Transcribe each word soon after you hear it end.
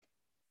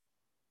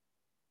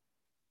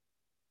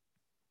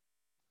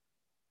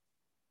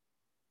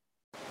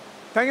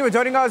Thank you for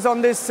joining us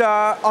on this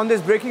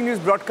breaking news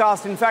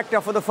broadcast. In fact,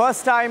 for the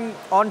first time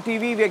on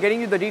TV, we are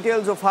getting you the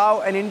details of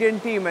how an Indian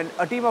team and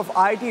a team of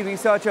IIT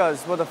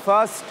researchers were the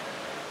first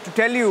to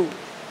tell you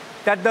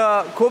that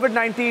the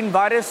COVID-19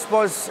 virus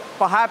was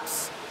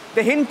perhaps,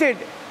 they hinted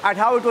at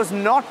how it was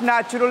not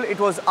natural, it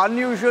was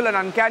unusual and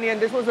uncanny, and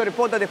this was the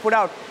report that they put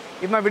out.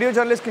 If my video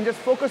journalist can just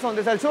focus on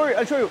this, I'll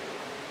show you.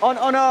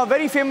 On a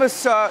very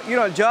famous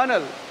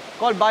journal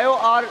called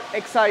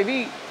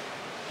bioRxiv,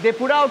 they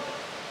put out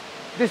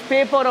this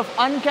paper of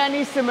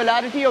uncanny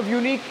similarity of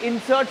unique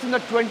inserts in the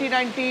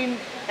 2019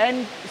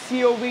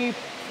 nCoV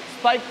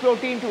spike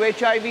protein to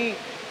HIV,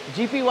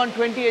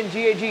 GP120 and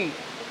GAG.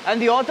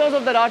 And the authors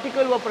of that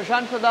article were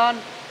Prashant Pradhan,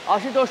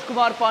 Ashutosh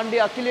Kumar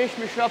Pandey, Akhilesh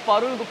Mishra,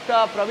 Parul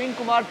Gupta, Praveen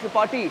Kumar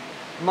Tripathi,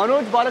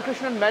 Manoj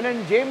Balakrishnan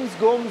Menon, James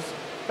Gomes,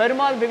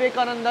 Perumal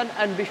Vivekanandan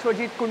and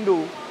Vishwajit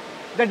Kundu.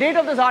 The date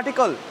of this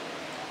article,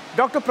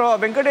 Dr.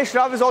 Venkatesh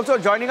Rao is also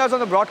joining us on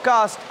the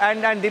broadcast,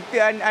 and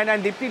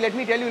Dipti, let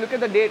me tell you, look at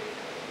the date.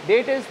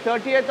 Date is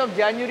 30th of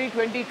January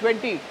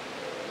 2020,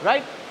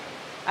 right?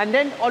 And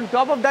then on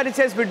top of that it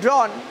says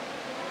withdrawn,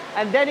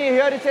 and then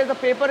here it says the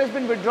paper has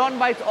been withdrawn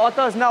by its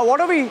authors. Now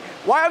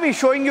why are we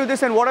showing you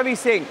this and what are we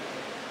saying?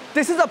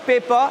 This is a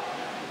paper,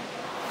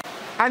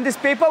 and this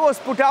paper was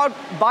put out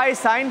by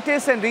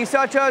scientists and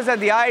researchers at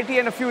the IIT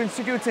and a few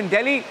institutes in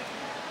Delhi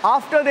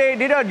after they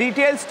did a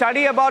detailed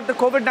study about the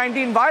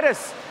COVID-19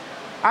 virus.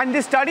 And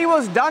this study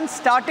was done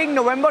starting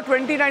November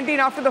 2019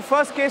 after the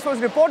first case was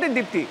reported,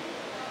 Dipti.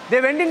 They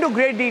went into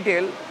great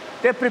detail,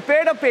 they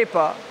prepared a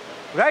paper,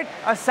 right,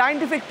 a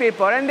scientific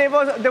paper, and there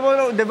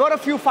were a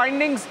few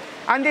findings,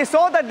 and they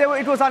saw that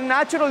it was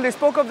unnatural. They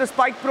spoke of the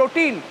spike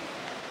protein.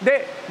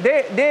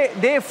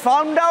 They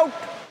found out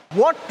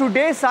what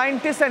today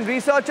scientists and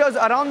researchers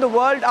around the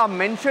world are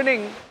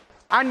mentioning,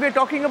 and we're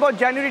talking about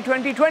January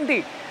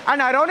 2020.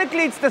 And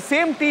ironically, it's the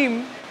same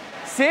team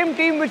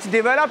which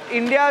developed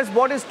India's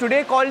what is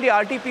today called the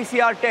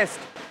RT-PCR test.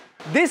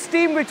 This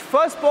team, which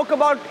first spoke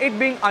about it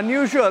being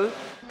unusual,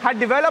 had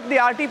developed the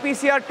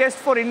RT-PCR test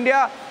for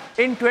India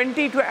in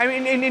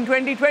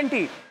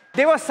 2020.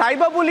 They were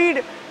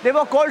cyberbullied, they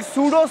were called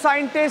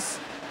pseudo-scientists,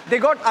 they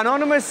got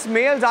anonymous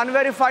mails,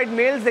 unverified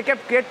mails, they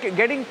kept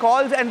getting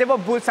calls, and they were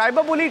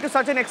cyberbullied to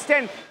such an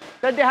extent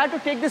that they had to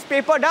take this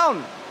paper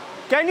down.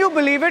 Can you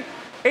believe it?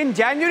 In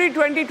January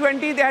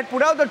 2020, they had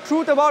put out the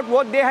truth about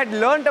what they had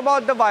learned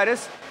about the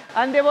virus,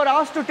 and they were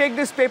asked to take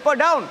this paper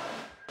down.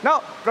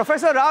 Now,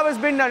 Professor Rao has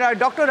been,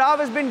 Dr. Rao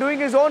has been doing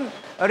his own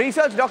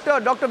research.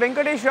 Dr.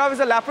 Venkatesh Rao is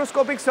a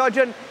laparoscopic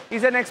surgeon.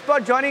 He's an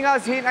expert joining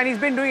us, and he's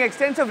been doing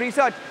extensive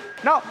research.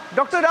 Now,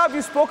 Dr. Rao,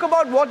 you spoke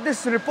about what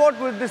this report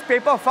with this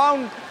paper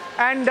found,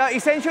 and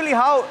essentially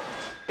how,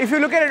 if you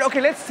look at it, okay,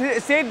 let's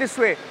say it this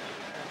way.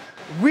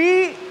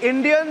 We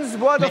Indians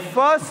were the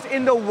first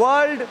in the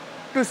world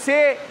to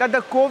say that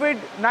the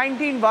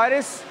COVID-19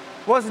 virus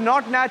was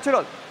not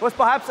natural, was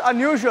perhaps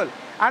unusual.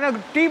 And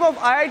a team of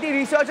IIT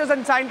researchers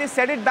and scientists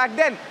said it back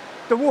then.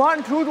 The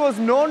Wuhan truth was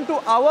known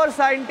to our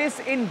scientists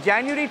in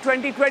January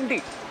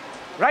 2020,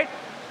 right?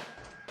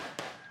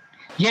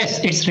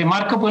 Yes, it's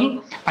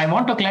remarkable. I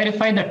want to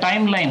clarify the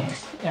timeline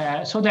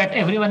so that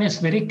everyone is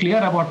very clear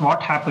about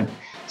what happened.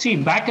 See,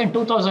 back in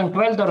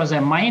 2012, there was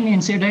a mine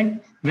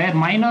incident where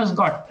miners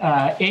got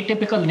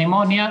atypical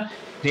pneumonia.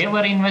 They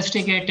were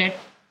investigated,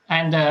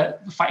 and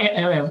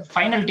the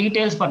final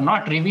details were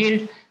not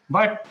revealed.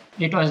 But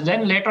it was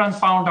then later on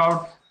found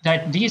out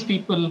that these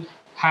people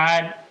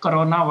had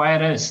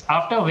coronavirus,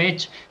 after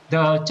which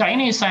the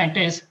Chinese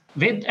scientists,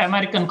 with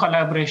American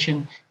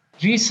collaboration,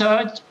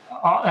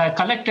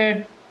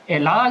 collected a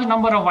large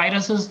number of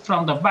viruses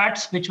from the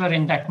bats which were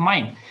in that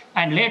mine.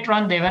 And later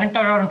on, they went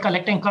around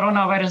collecting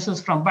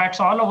coronaviruses from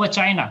bats all over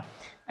China.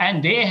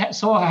 And they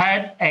so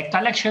had a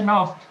collection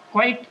of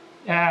quite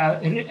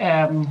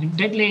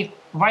deadly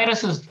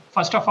viruses,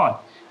 first of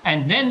all.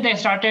 And then they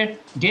started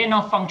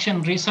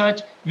gain-of-function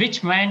research,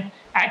 which meant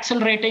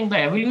accelerating the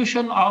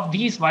evolution of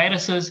these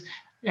viruses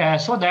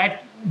so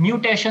that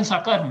mutations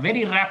occur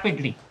very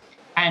rapidly.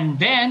 And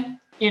then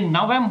in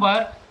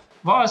November,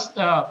 what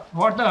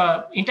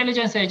the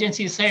intelligence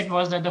agency said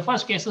was that the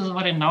first cases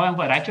were in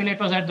November. Actually, it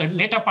was at the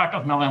later part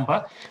of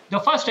November. The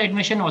first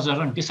admission was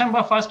around December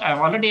 1st. I've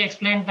already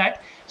explained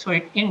that. So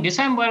in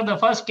December, the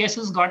first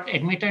cases got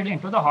admitted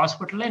into the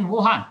hospital in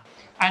Wuhan.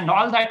 And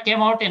all that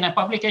came out in a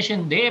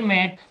publication they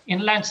made in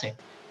Lancet.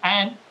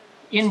 And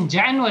in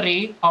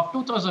January of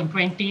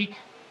 2020,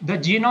 the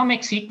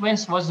genomic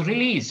sequence was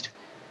released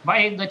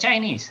by the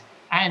Chinese.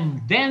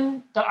 And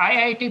then the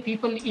IIT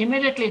people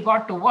immediately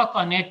got to work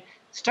on it,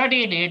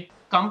 studied it,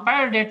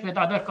 compared it with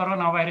other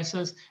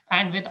coronaviruses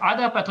and with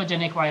other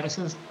pathogenic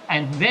viruses,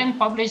 and then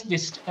published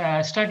this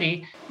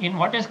study in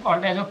what is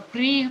called as a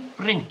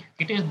preprint.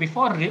 It is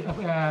before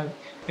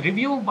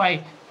review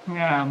by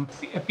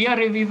peer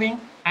reviewing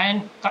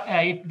and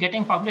it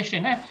getting published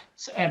in a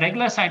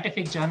regular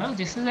scientific journal.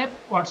 This is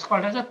what's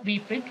called as a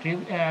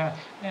preprint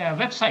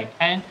website,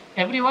 and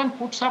everyone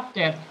puts up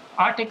their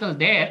article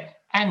there,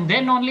 and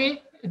then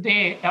only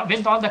they,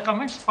 with all the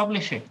comments,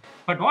 publish it.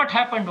 But what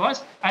happened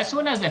was, as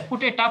soon as they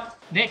put it up,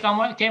 they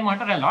came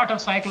under a lot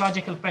of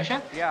psychological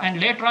pressure. Yeah. And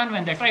later on,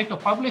 when they tried to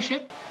publish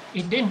it,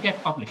 it didn't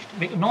get published.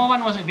 No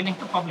one was willing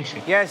to publish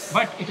it. Yes.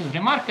 But it is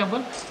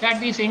remarkable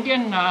that these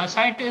Indian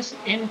scientists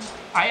in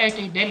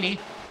IIT Delhi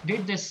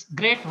did this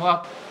great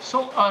work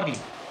so early.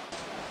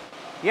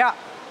 Yeah.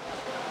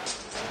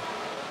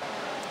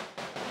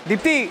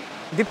 Dipti,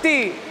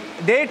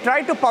 they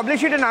tried to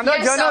publish it in other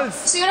journals.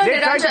 So, they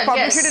tried to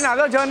publish it in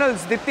other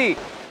journals, Dipti.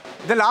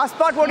 The last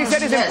part, what he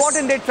said is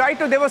important. They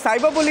were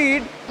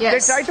cyberbullied.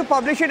 Yes. They tried to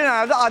publish it in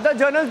other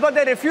journals, but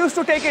they refused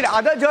to take it.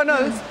 Other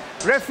journals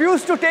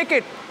refused to take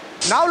it.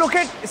 Now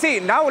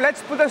now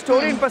let's put the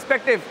story in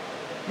perspective.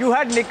 You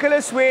had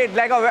Nicholas Wade,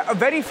 like a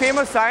very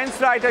famous science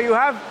writer. You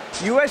have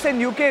US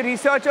and UK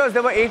researchers.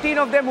 There were 18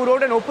 of them who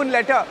wrote an open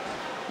letter.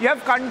 You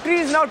have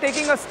countries now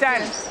taking a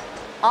stand,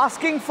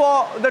 asking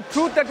for the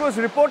truth that was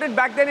reported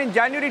back then in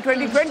January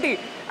 2020.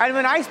 And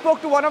when I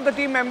spoke to one of the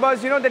team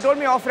members, they told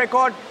me off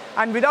record,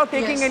 and without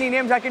taking any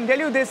names, I can tell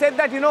you, they said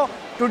that,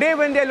 today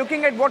when they're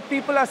looking at what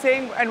people are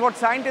saying and what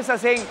scientists are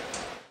saying,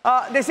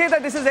 they say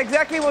that this is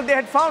exactly what they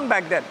had found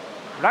back then,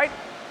 right?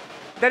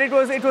 That it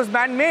was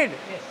man-made.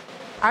 Yes.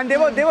 And they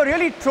were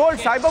really trolled,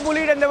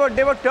 cyberbullied, and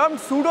they were termed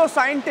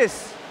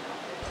pseudo-scientists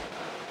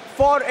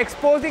for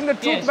exposing the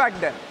truth back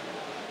then.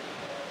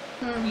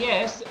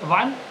 Yes,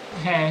 one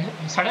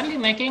suddenly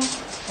making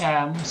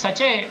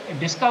such a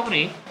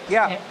discovery,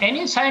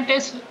 any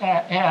scientist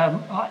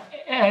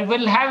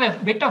will have a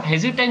bit of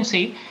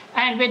hesitancy,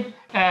 and with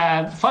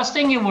first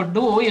thing you would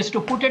do is to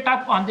put it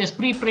up on this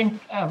preprint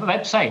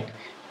website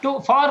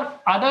for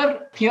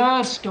other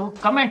peers to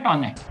comment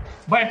on it.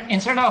 But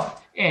instead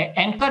of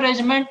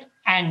encouragement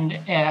and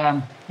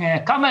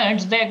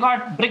comments, they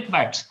got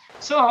brickbats.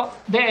 So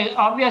they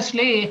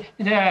obviously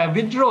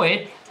withdrew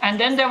it, and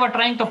then they were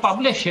trying to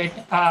publish it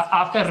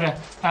after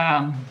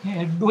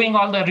doing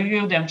all the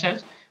review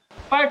themselves.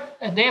 But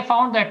they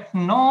found that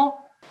no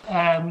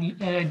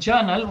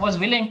journal was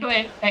willing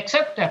to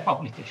accept their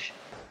publication.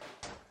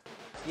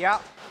 Yeah.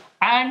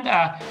 And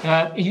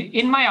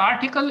in my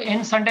article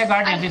in Sunday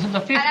Guardian, this is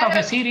the fifth of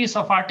a series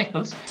of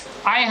articles,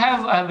 I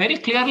have very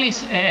clearly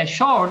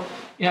showed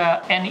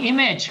an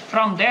image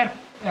from their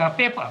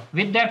paper.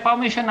 With their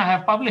permission, I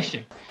have published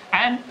it.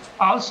 And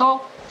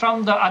also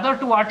from the other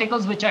two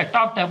articles which I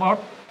talked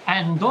about,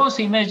 and those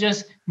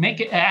images make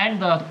it,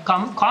 and the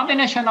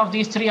combination of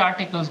these three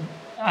articles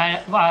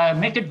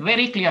make it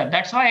very clear.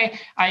 That's why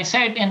I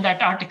said in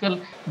that article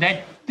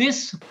that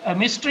this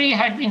mystery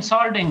had been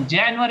solved in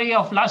January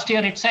of last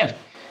year itself.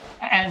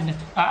 And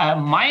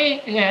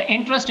my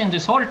interest in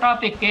this whole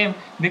topic came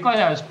because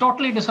I was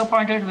totally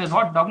disappointed with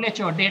what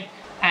WHO did.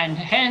 And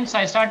hence,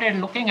 I started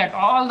looking at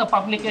all the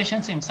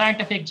publications in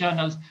scientific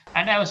journals,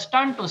 and I was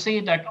stunned to see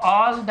that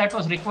all that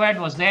was required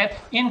was there,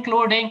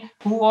 including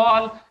who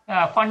all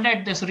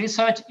funded this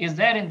research is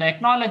there in the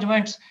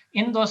acknowledgements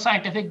in those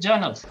scientific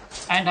journals.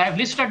 And I've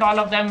listed all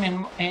of them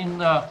in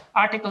the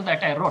article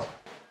that I wrote.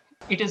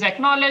 It is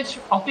acknowledged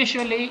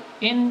officially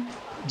in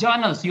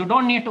journals. You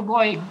don't need to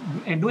go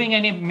doing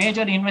any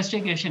major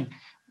investigation.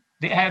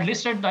 They have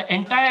listed the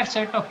entire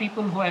set of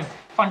people who have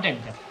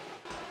funded them.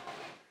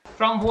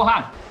 From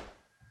Wuhan.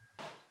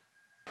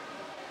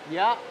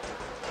 Yeah.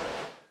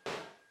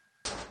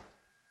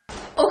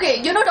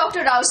 Okay,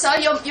 Dr. Rao sir,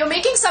 you're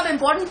making some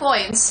important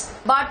points,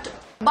 but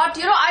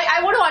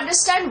I want to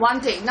understand one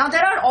thing. Now,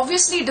 there are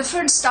obviously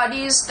different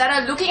studies that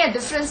are looking at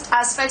different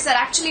aspects that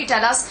actually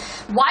tell us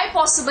why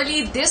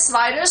possibly this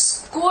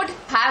virus could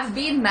have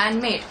been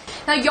man-made.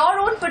 Now, your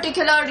own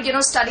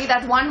particular, study,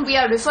 that one we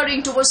are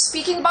referring to, was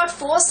speaking about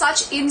 4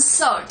 such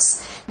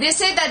inserts. They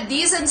say that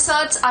these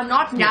inserts are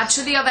not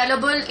naturally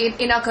available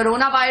in a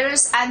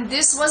coronavirus, and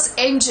this was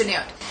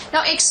engineered.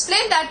 Now,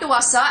 explain that to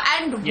us, sir,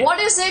 and what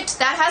is it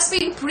that has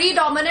been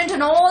predominant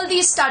in all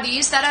these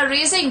studies that are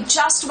raising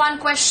just one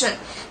question,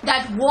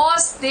 that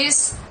was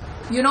this,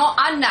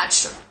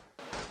 unnatural?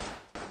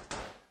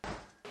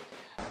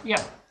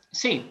 Yeah,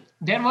 see,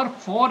 there were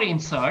 4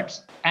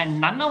 inserts, and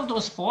none of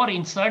those 4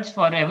 inserts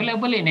were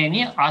available in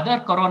any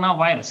other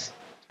coronavirus,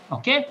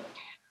 okay?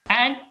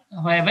 And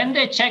when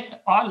they checked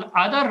all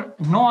other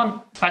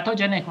known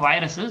pathogenic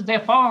viruses, they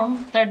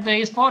found that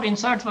these 4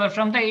 inserts were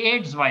from the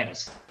AIDS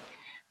virus.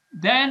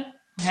 Then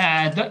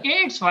the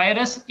AIDS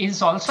virus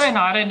is also an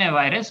RNA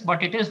virus,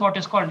 but it is what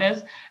is called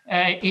as,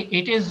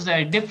 it is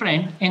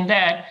different in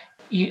that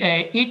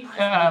the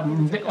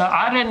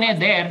RNA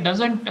there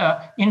doesn't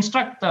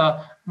instruct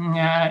the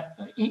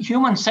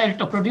human cell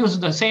to produce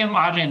the same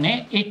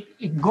RNA.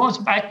 It goes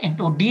back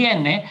into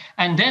DNA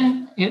and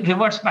then it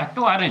reverts back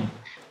to RNA.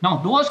 Now,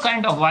 those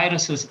kind of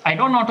viruses, I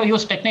don't want to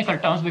use technical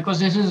terms because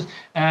this is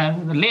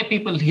lay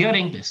people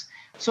hearing this.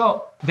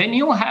 So when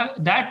you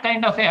have that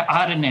kind of a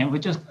RNA,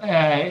 which is,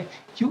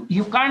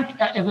 you can't,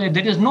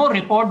 there is no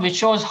report which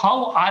shows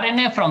how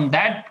RNA from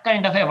that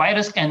kind of a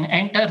virus can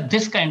enter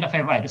this kind of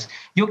a virus.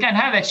 You can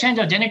have exchange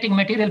of genetic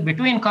material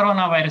between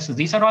coronaviruses.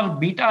 These are all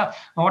beta,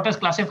 what is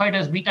classified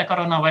as beta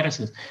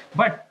coronaviruses.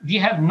 But we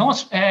have no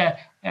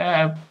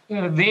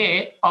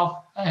way of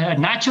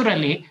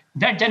naturally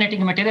that genetic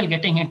material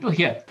getting into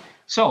here.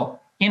 So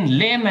in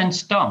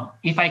layman's term,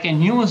 if I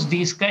can use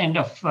these kind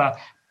of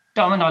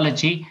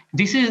terminology,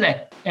 this is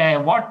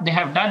what they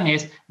have done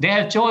is they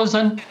have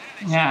chosen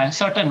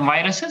certain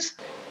viruses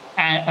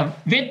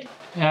with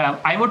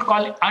I would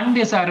call it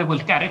undesirable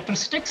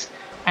characteristics,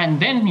 and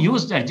then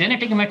used the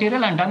genetic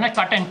material and done a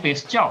cut and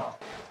paste job.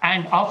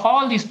 And of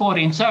all these 4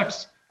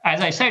 inserts, as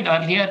I said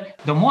earlier,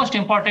 the most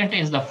important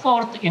is the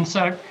 4th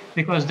insert,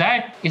 because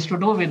that is to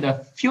do with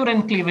the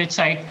furin cleavage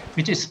site,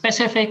 which is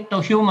specific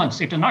to humans.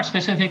 It is not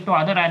specific to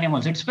other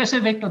animals. It's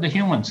specific to the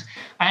humans.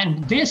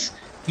 And this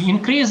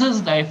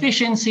increases the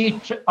efficiency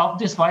of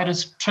this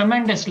virus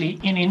tremendously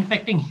in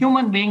infecting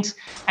human beings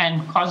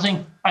and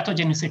causing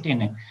pathogenicity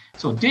in it.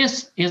 So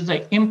this is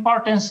the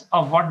importance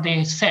of what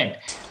they said.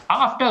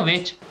 After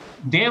which,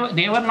 they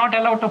were not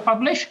allowed to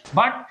publish,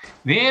 but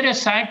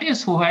various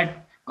scientists who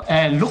had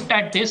looked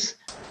at this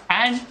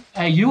and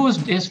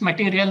used this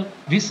material,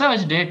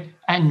 researched it,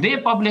 and they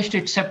published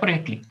it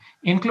separately,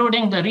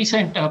 including the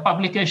recent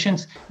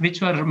publications which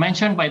were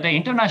mentioned by the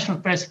international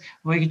press,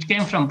 which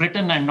came from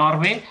Britain and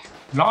Norway.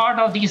 A lot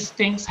of these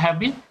things have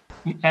been,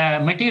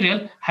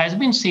 material has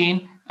been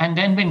seen and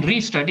then been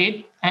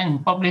restudied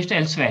and published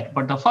elsewhere.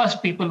 But the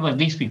first people were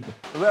these people.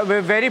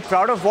 We're very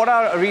proud of what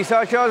our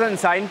researchers and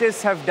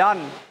scientists have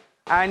done.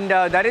 And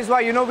that is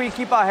why, we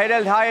keep our head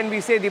held high and we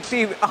say,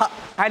 Deepti,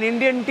 an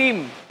Indian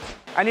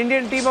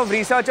team of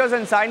researchers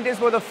and scientists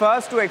were the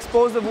first to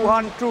expose the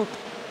Wuhan truth.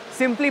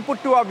 Simply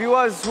put to our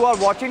viewers who are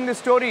watching this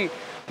story,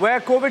 where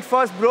COVID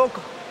first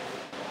broke,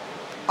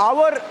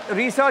 our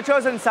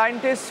researchers and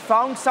scientists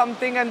found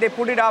something and they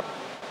put it up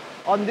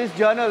on this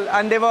journal,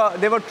 and they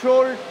were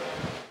trolled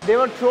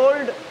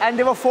and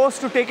they were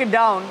forced to take it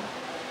down.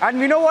 And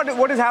we know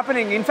what is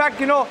happening. In fact,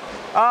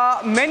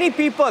 many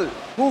people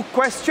who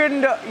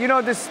questioned,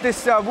 this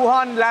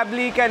Wuhan lab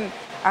leak and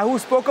who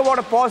spoke about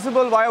a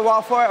possible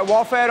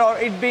warfare or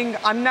it being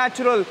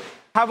unnatural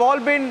have all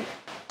been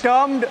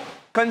termed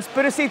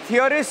conspiracy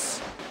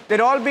theorists.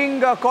 They're all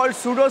being called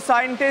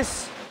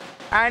pseudoscientists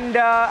and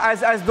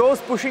as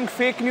those pushing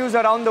fake news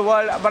around the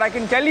world. But I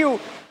can tell you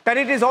that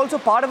it is also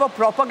part of a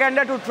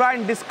propaganda to try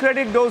and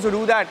discredit those who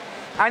do that.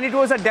 And it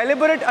was a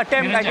deliberate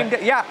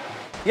attempt.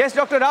 Yes,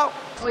 Dr. Rao.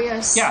 Oh,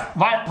 yes. Yeah,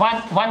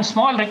 one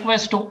small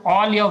request to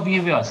all your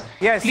viewers.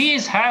 Yes.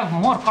 Please have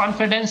more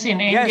confidence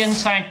in Indian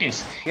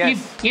scientists.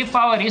 Yes. If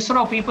our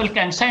ISRO people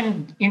can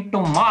send into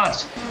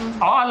Mars,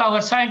 all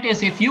our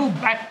scientists, if you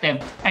back them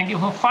and you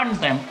fund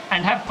them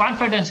and have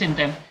confidence in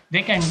them,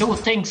 they can do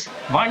things,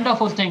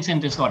 wonderful things in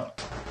this world.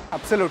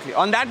 Absolutely.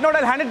 On that note,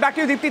 I'll hand it back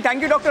to you, Deepti.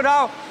 Thank you, Dr.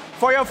 Rao,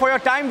 for your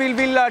time.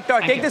 We'll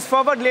take this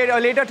forward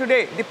later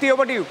today. Deepti,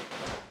 over to you.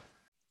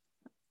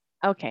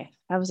 Okay,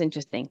 that was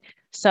interesting.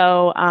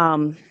 So,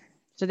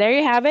 so there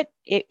you have it.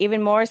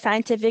 Even more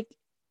scientific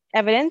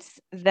evidence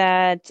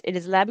that it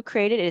is lab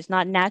created. It is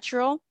not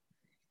natural.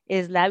 It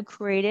is lab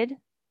created.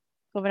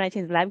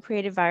 COVID-19 is lab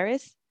created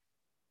virus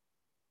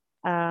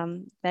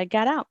that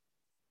got out.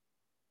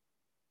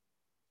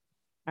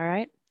 All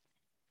right.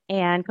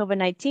 And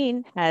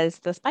COVID-19 has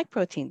the spike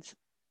proteins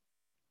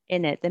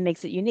in it that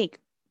makes it unique,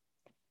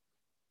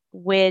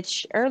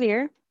 which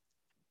earlier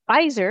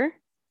Pfizer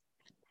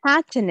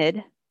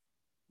patented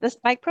the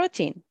spike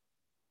protein.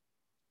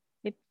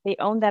 They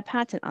own that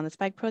patent on the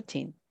spike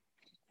protein.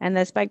 And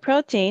the spike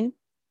protein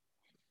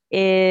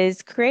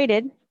is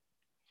created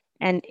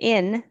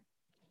and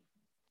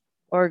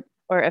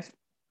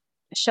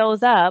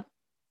shows up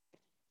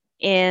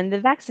in the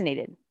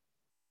vaccinated,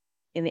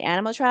 in the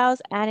animal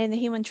trials and in the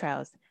human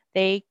trials.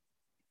 They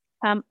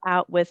come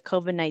out with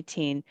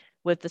COVID-19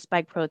 with the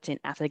spike protein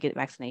after they get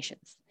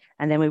vaccinations.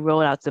 And then we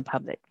roll it out to the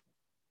public.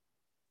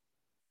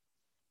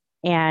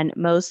 And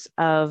most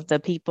of the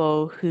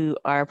people who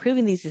are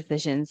approving these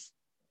decisions,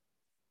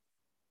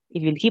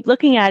 if you keep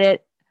looking at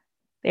it,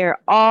 they're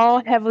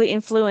all heavily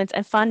influenced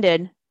and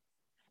funded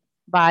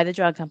by the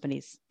drug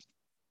companies.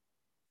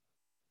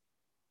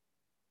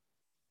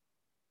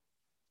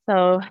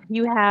 So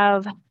you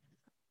have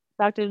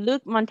Dr.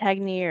 Luc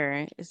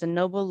Montagnier is a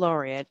Nobel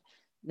laureate,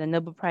 the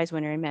Nobel Prize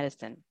winner in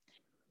medicine.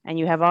 And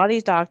you have all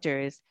these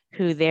doctors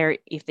who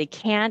if they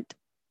can't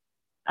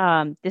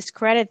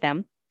discredit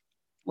them,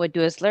 would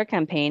do a slur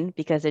campaign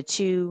because they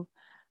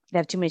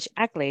have too much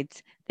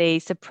accolades. They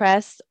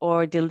suppress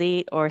or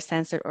delete or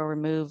censor or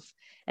remove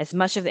as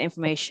much of the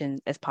information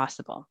as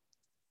possible.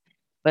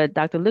 But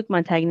Dr. Luc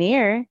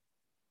Montagnier,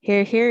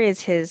 here is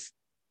his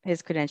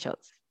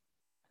credentials.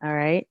 All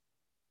right.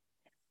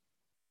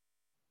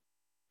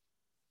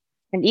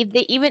 And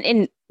even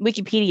in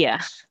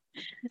Wikipedia,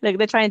 like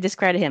they're trying to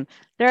discredit him.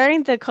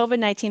 During the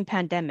COVID-19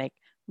 pandemic,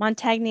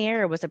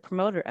 Montagnier was a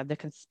promoter of the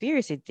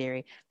conspiracy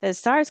theory that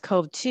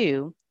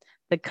SARS-CoV-2,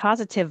 the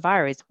causative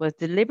virus, was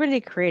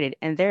deliberately created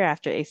and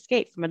thereafter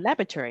escaped from a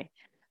laboratory.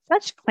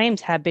 Such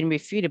claims have been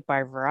refuted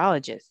by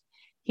virologists.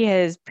 He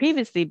has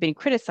previously been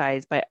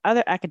criticized by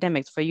other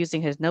academics for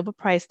using his Nobel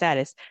Prize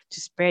status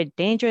to spread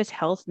dangerous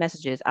health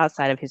messages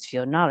outside of his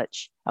field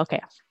knowledge.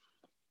 Okay.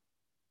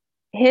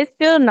 His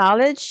field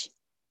knowledge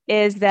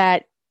is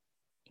that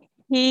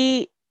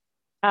he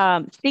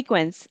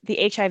sequenced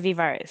the HIV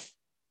virus.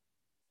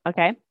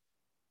 Okay.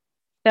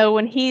 So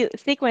when he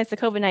sequenced the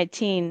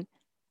COVID-19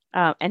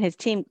 and his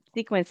team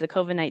sequenced the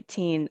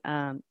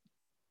COVID-19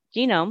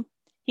 genome,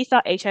 he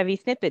saw HIV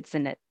snippets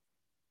in it.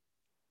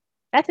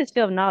 That's his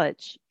field of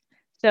knowledge.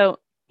 So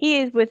he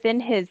is within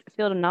his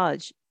field of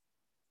knowledge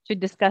to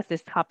discuss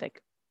this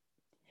topic.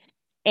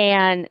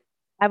 And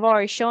I've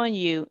already shown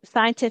you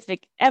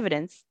scientific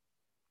evidence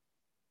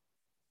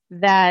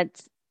that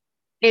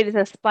it is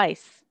a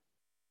splice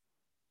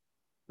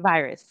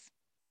virus.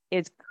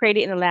 It's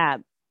created in the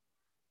lab.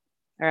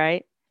 All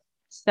right.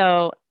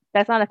 So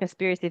that's not a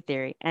conspiracy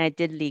theory. And it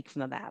did leak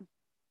from the lab.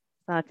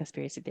 It's not a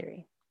conspiracy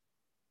theory.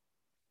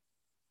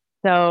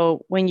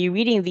 So when you're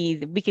reading the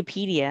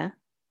Wikipedia,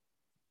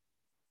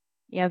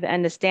 you have to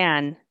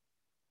understand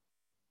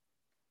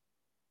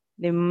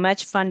they're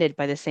much funded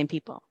by the same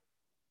people.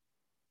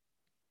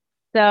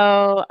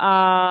 So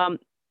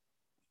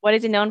what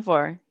is he known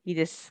for? He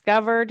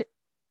discovered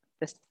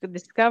the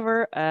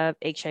discoverer of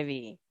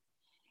HIV.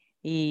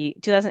 The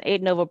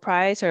 2008 Nobel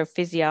Prize for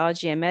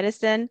Physiology and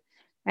Medicine,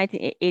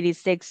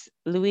 1986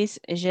 Louis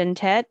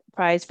Gentet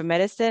Prize for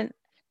Medicine,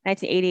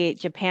 1988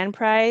 Japan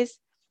Prize.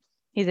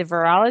 He's a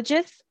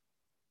virologist,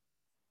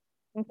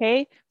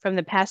 okay, from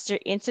the Pasteur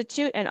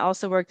Institute, and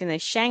also worked in the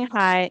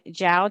Shanghai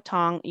Jiao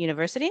Tong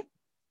University.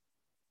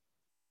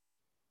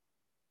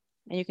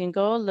 And you can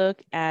go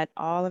look at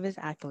all of his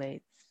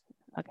accolades,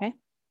 okay?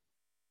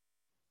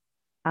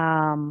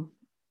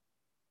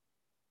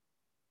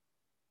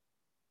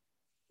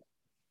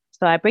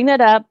 So I bring that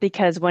up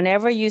because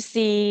whenever you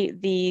see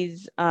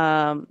these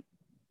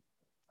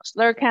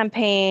slur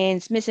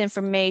campaigns,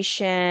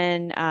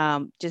 misinformation,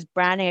 just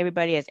branding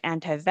everybody as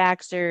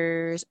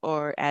anti-vaxxers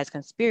or as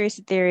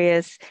conspiracy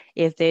theorists,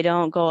 if they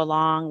don't go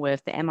along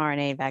with the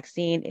mRNA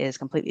vaccine is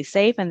completely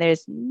safe and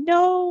there's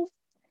no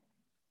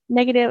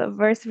negative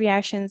adverse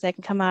reactions that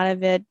can come out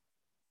of it,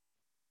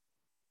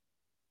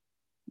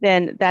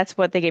 then that's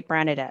what they get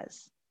branded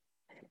as.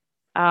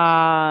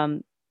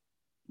 But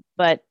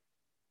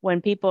when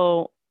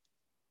people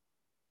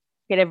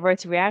get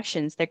adverse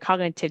reactions, their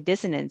cognitive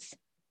dissonance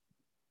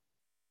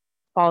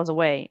falls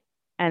away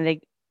and they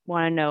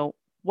want to know,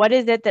 what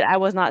is it that I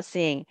was not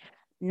seeing?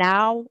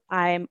 Now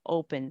I'm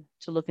open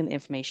to looking at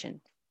information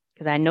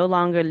because I no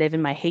longer live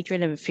in my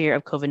hatred and fear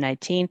of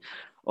COVID-19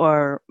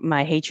 or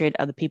my hatred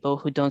of the people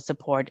who don't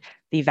support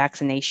the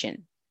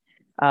vaccination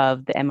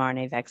of the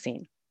mRNA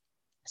vaccine.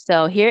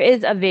 So here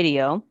is a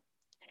video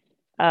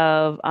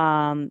of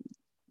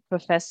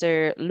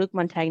Professor Luc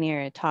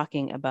Montagnier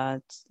talking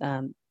about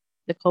the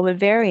COVID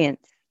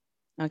variants.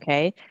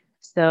 Okay,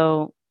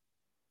 so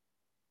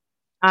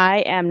I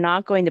am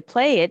not going to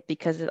play it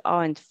because it's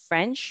all in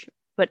French,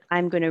 but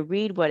I'm going to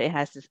read what it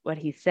has to, what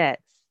he says.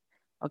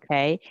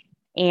 Okay,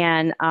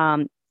 and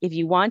if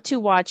you want to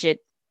watch it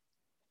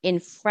in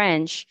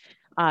French,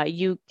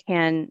 you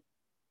can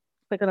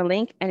click on the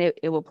link and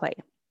it will play.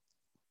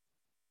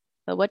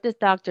 But what does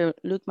Dr.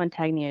 Luc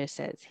Montagnier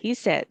says? He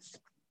says,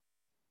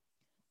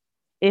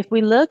 if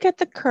we look at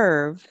the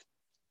curve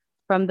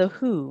from the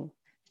WHO,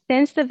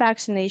 since the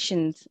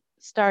vaccinations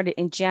started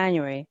in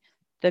January,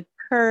 the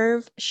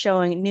curve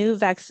showing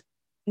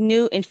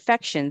new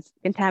infections,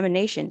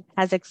 contamination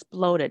has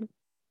exploded,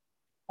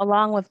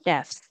 along with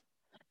deaths,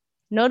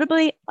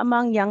 notably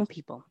among young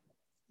people.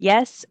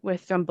 Yes,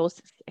 with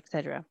thrombosis,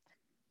 etc.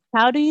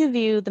 How do you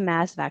view the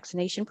mass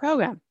vaccination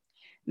program?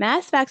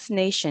 Mass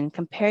vaccination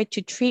compared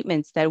to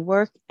treatments that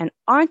work and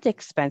aren't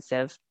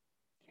expensive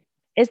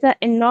is an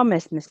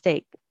enormous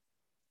mistake,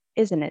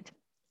 isn't it?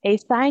 A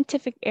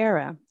scientific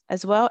error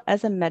as well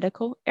as a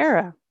medical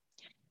error.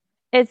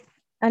 It's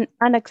an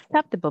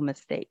unacceptable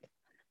mistake.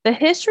 The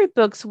history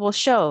books will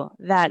show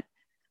that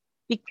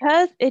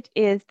because it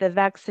is the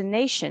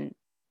vaccination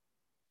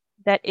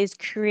that is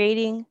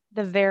creating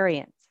the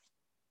variants.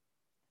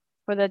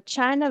 For the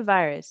China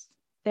virus,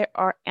 there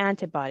are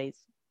antibodies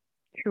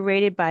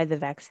created by the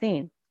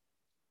vaccine.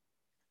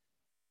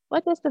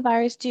 What does the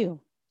virus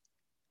do?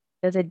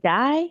 Does it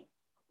die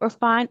or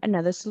find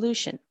another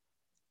solution?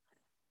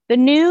 The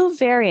new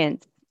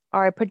variants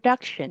are a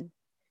production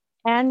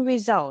and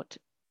result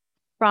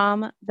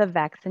from the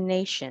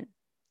vaccination.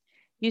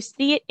 You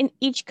see it in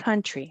each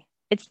country.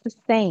 It's the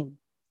same.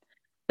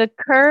 The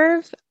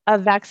curve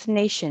of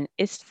vaccination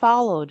is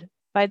followed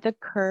by the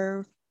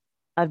curve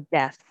of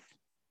death.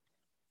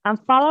 I'm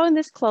following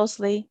this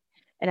closely,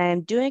 and I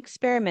am doing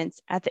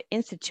experiments at the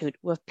Institute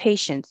with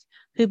patients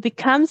who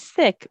become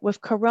sick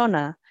with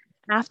corona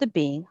after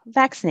being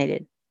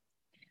vaccinated.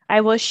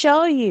 I will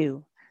show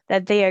you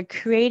that they are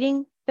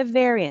creating the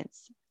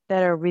variants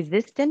that are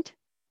resistant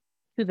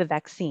to the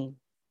vaccine.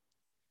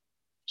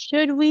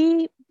 Should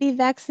we be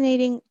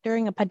vaccinating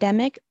during a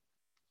pandemic?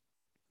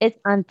 It's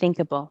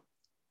unthinkable.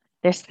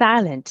 They're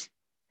silent.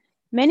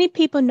 Many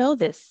people know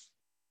this.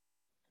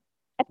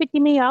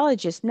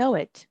 Epidemiologists know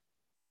it.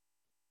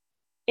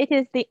 It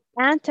is the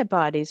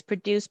antibodies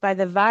produced by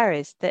the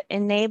virus that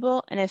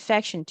enable an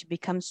infection to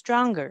become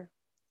stronger.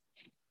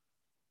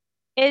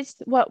 It's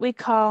what we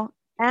call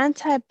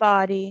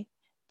antibody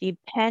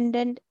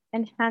dependent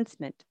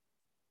enhancement,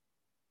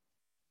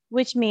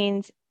 which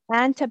means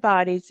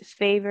antibodies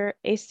favor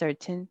a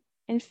certain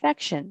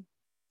infection.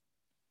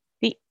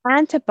 The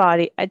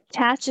antibody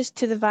attaches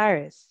to the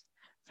virus.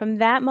 From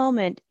that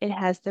moment, it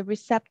has the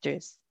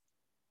receptors,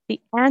 the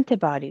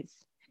antibodies.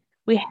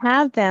 We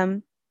have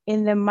them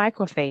in the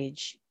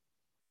macrophage.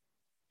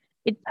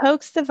 It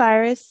pokes the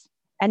virus,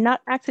 and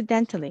not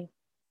accidentally,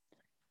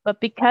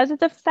 but because of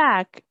the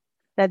fact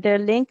that they're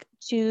linked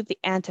to the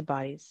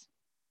antibodies.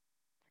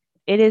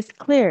 It is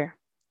clear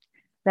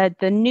that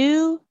the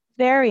new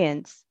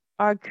variants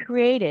are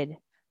created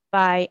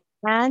by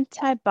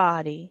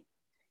antibody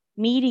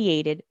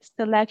mediated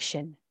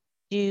selection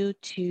due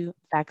to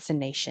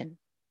vaccination.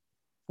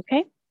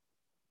 Okay?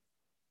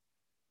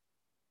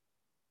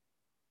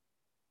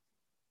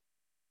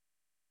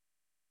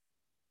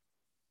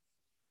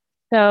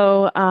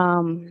 So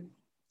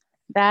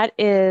that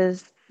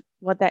is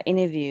what that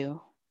interview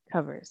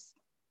covers.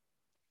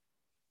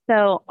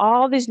 So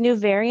all these new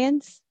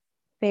variants,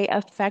 they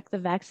affect the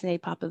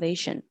vaccinated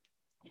population.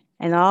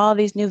 And all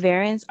these new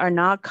variants are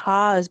not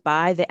caused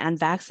by the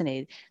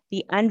unvaccinated.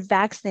 The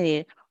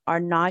unvaccinated are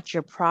not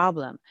your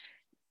problem.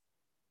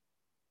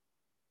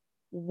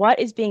 What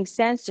is being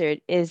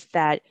censored is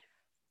that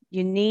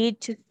you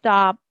need to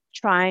stop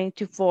trying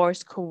to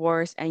force,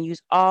 coerce, and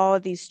use all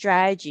these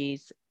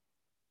strategies,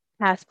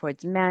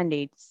 passports,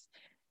 mandates,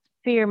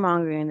 fear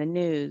mongering in the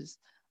news,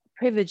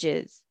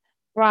 privileges,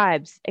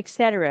 bribes,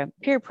 etc.,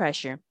 peer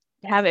pressure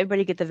to have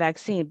everybody get the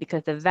vaccine,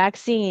 because the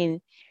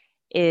vaccine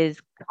is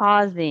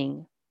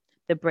causing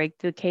the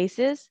breakthrough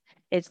cases.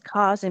 It's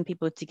causing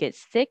people to get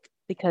sick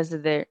because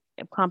of their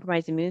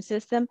compromised immune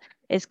system.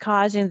 It's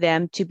causing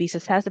them to be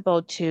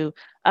susceptible to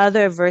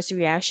other adverse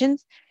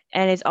reactions,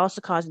 and it's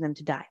also causing them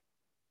to die.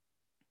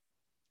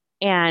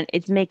 And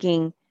it's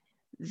making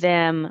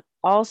them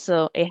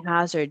also a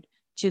hazard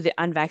to the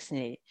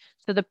unvaccinated.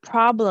 So the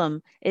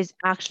problem is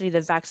actually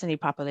the vaccinated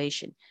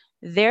population.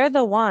 They're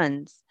the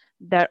ones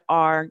that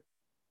are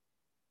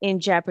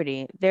in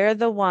jeopardy. They're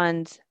the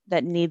ones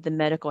that need the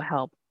medical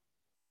help,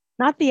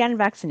 not the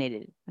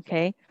unvaccinated,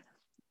 okay?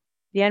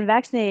 The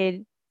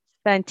unvaccinated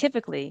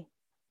scientifically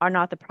are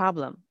not the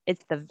problem.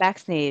 It's the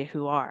vaccinated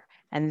who are.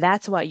 And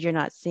that's what you're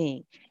not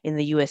seeing in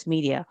the US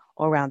media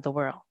or around the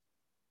world,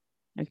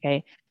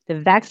 okay? The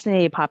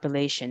vaccinated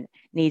population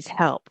needs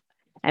help.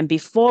 And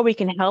before we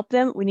can help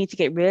them, we need to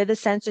get rid of the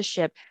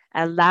censorship,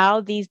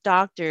 allow these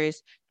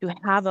doctors to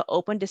have an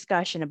open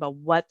discussion about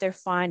what they're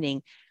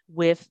finding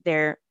with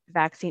their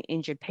vaccine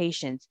injured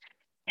patients,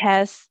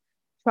 test,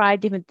 try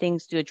different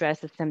things to address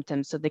the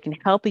symptoms so they can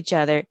help each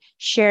other,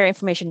 share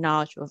information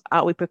knowledge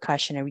without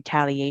repercussion and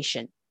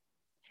retaliation.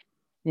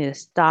 We need to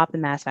stop the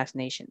mass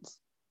vaccinations.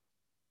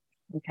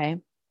 Okay.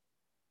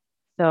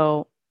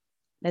 So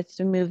let's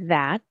remove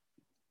that.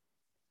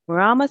 We're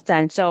almost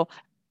done. So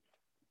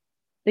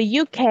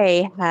the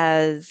UK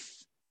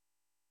has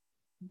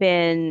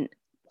been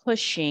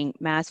pushing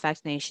mass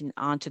vaccination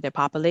onto their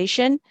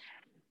population.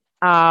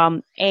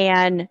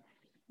 And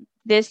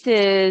this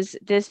is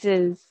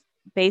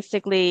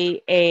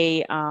basically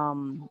a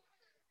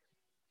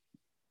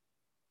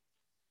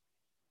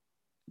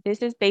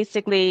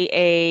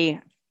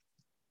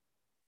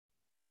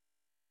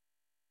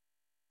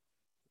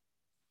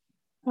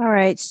all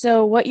right,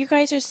 so what you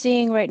guys are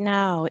seeing right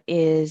now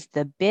is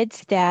the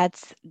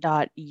bidstats.uk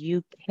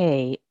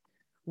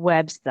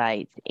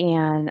website.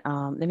 And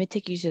let me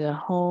take you to the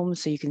home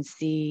so you can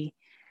see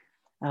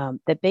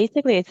that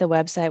basically it's a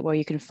website where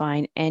you can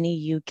find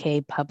any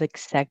UK public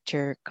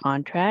sector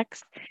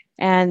contracts.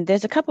 And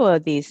there's a couple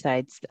of these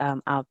sites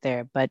out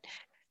there, but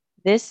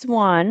this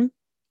one,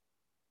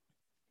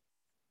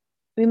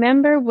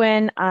 remember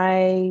when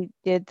I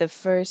did the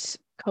first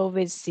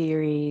COVID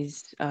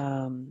series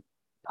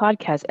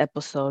podcast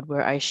episode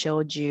where I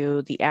showed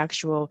you the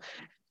actual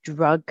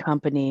drug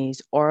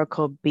company's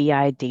Oracle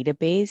BI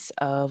database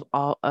of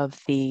all of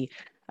the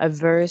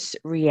adverse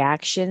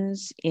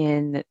reactions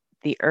in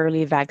the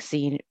early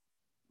vaccine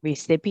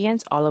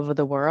recipients all over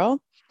the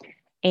world?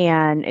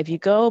 And if you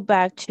go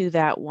back to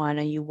that one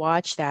and you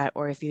watch that,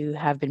 or if you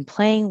have been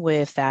playing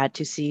with that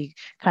to see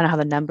kind of how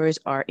the numbers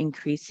are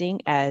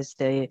increasing as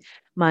the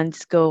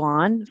months go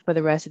on for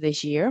the rest of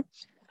this year,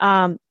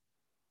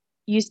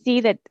 you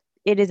see that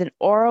it is an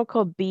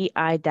Oracle BI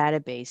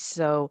database.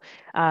 So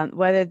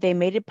whether they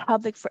made it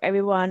public for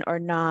everyone or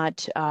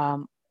not,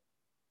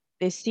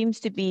 there seems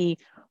to be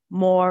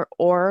more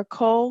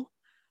Oracle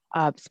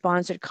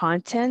sponsored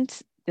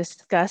content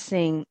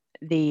discussing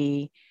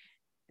the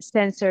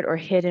censored or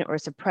hidden or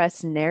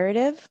suppressed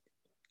narrative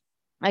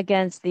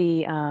against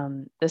the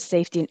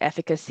safety and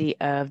efficacy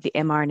of the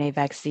mRNA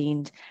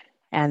vaccines,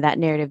 and that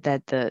narrative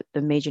that the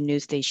major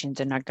news stations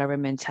and our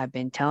governments have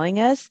been telling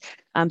us.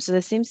 So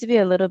there seems to be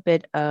a little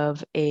bit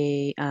of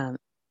a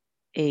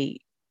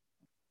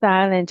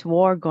silent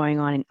war going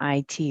on in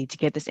IT to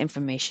get this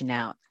information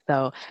out.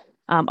 So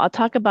I'll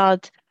talk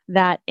about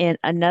that in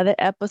another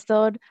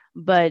episode,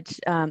 but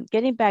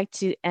getting back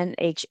to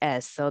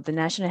NHS, so the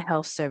National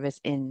Health Service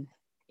in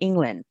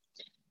England.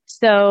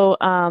 So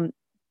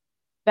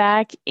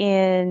back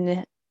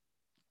in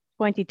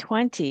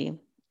 2020,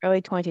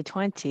 early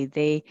 2020,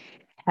 they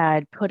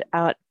had put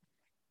out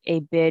a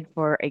bid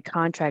for a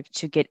contract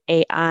to get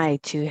AI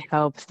to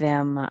help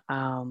them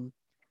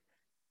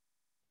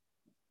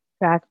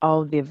track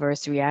all of the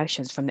adverse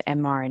reactions from the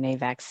mRNA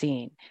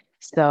vaccine.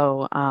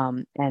 So,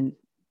 and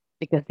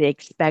because they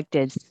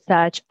expected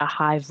such a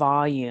high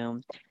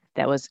volume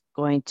that was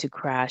going to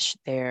crash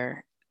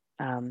their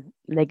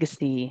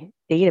legacy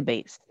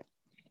database.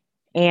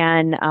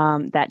 And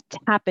that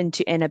happened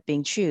to end up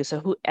being true. So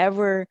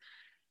whoever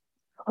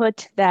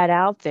put that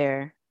out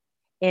there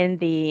in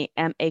the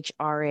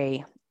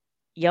MHRA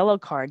yellow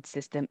card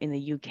system in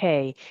the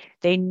UK,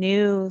 they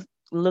knew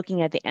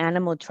looking at the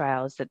animal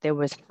trials that there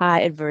was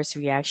high adverse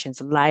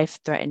reactions,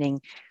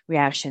 life-threatening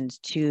reactions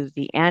to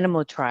the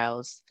animal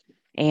trials.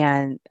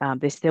 And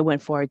they still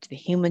went forward to the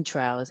human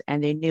trials.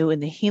 And they knew in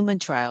the human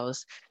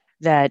trials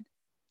that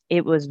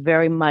it was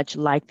very much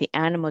like the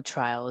animal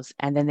trials.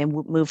 And then they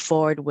moved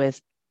forward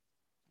with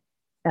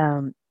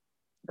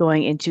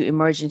going into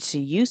emergency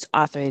use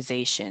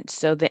authorization.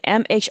 So the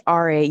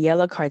MHRA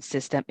yellow card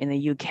system in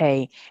the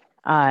UK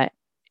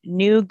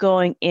knew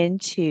going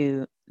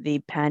into the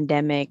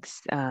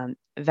pandemic's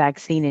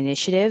vaccine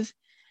initiative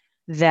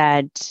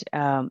that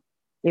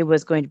it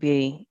was going to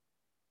be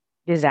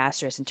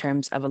disastrous in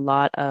terms of a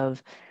lot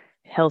of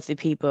healthy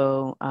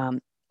people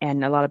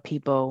and a lot of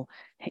people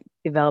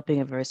developing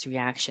adverse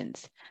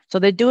reactions. So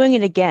they're doing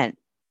it again.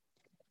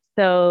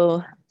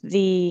 So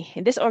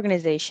this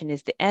organization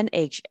is the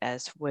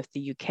NHS with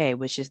the UK,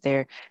 which is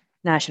their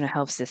national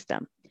health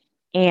system.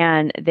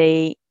 And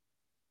they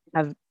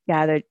have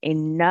gathered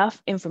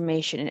enough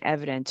information and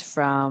evidence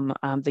from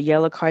the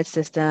yellow card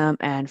system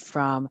and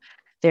from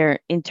their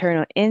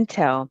internal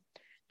intel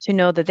to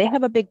know that they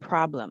have a big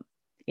problem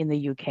in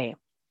the UK.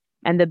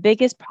 And the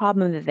biggest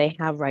problem that they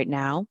have right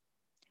now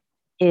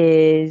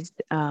is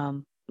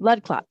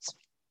blood clots.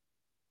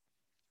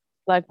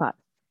 Blood clots.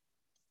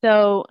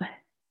 So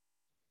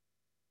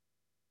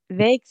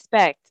they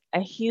expect a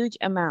huge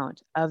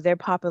amount of their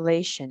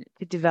population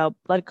to develop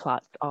blood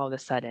clots all of a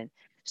sudden.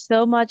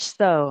 So much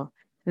so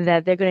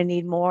that they're going to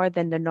need more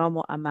than the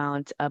normal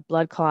amount of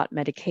blood clot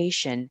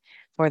medication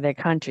for their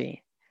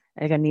country.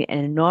 They're going to need an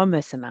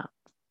enormous amount.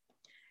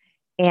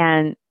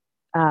 And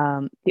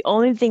the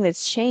only thing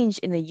that's changed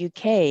in the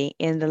UK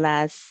in the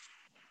last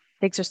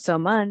 6 or so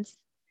months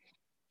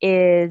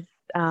is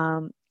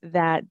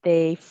that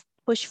they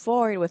push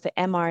forward with the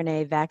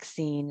mRNA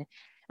vaccine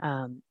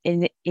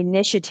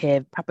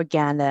initiative,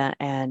 propaganda,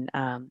 and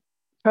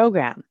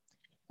program.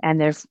 And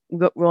they're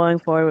rolling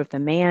forward with the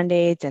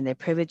mandates and their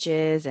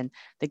privileges and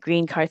the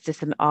green card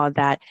system, all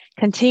that,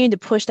 continue to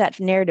push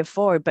that narrative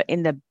forward. But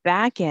in the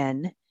back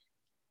end,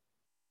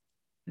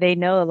 they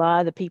know a lot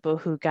of the people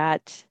who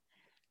got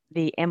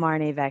the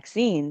mRNA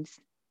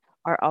vaccines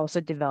are also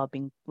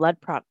developing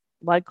blood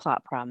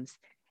clot problems.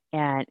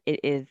 And it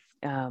is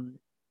kind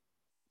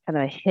of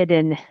a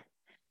hidden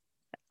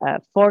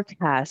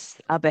forecast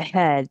up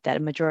ahead that a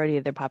majority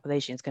of their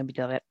population is going to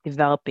be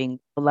developing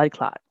blood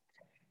clots.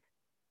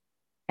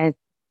 And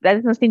that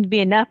doesn't seem to be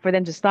enough for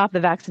them to stop the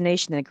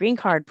vaccination in the green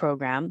card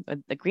program, or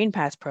the green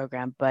pass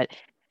program, but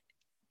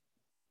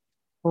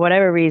for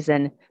whatever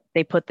reason,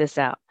 they put this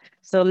out.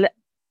 So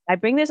I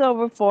bring this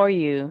over for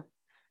you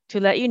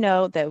to let you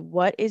know that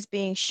what is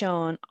being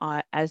shown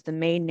as the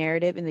main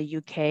narrative in the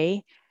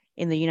UK,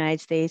 in the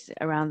United States,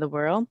 around the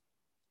world,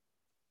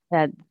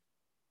 that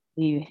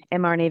the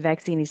mRNA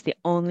vaccine is the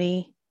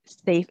only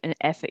safe and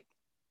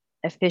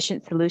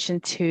efficient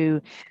solution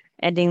to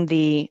ending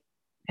the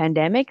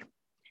pandemic.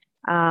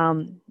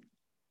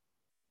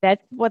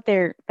 That's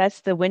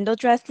the window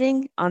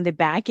dressing on the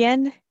back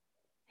end.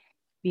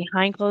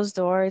 Behind closed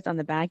doors on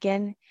the back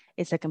end,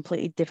 it's a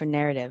completely different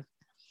narrative.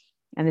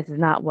 And this is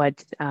not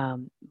what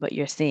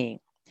you're seeing.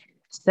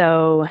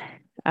 So,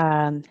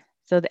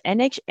 so the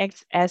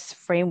NHS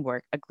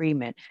framework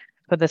agreement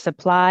for the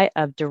supply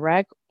of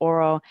direct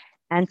oral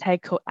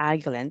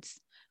anticoagulants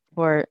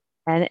for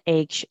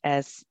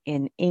NHS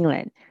in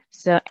England.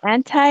 So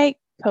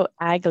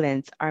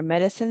anticoagulants are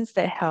medicines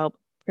that help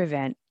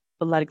prevent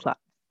blood clots,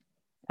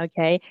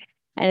 okay?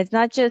 And it's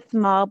not just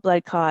small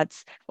blood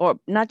clots or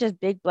not just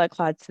big blood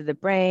clots to the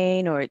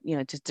brain or,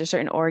 just to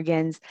certain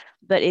organs.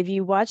 But if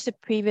you watch the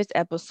previous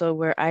episode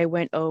where I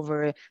went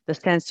over the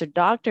censored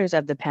doctors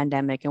of the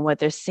pandemic and what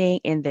they're seeing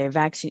in their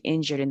vaccine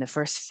injured in the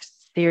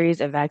first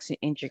series of vaccine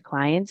injured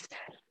clients,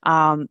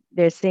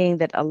 they're seeing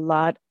that a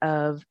lot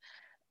of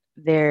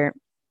their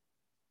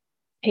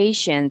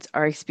patients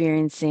are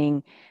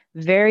experiencing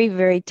very,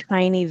 very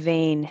tiny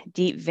vein,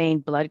 deep vein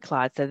blood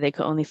clots that they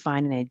could only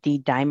find in a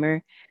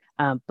D-dimer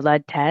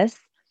blood test.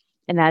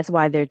 And that's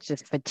why they're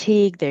just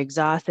fatigued, they're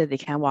exhausted, they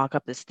can't walk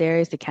up the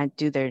stairs, they can't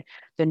do the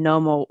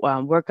normal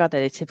workout that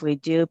they typically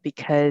do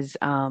because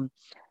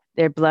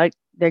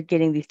they're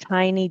getting these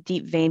tiny,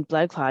 deep vein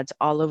blood clots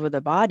all over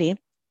the body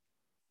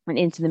and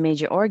into the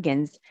major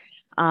organs.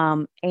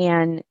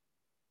 And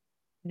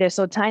they're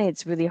so tiny,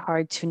 it's really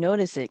hard to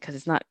notice it because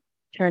it's not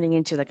turning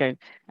into like a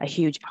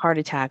huge heart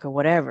attack or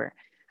whatever.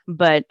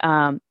 But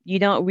you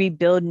don't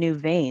rebuild new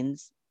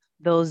veins.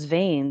 Those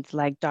veins,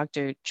 like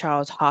Dr.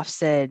 Charles Hoff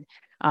said,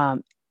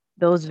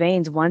 those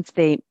veins, once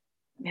they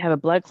have a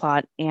blood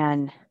clot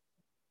and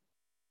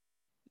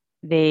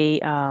they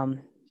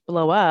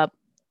blow up,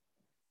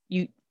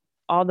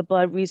 all the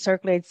blood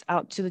recirculates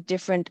out to the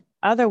different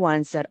other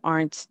ones that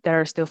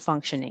are still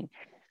functioning.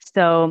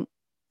 So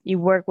you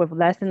work with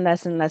less and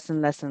less and less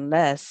and less and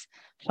less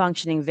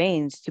functioning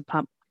veins to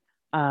pump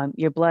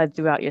your blood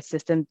throughout your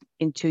system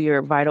into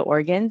your vital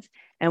organs.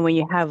 And when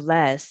you have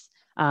less,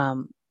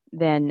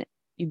 then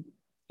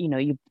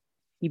you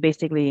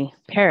basically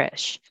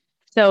perish.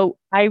 So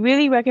I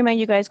really recommend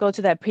you guys go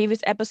to that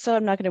previous episode.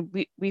 I'm not going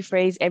to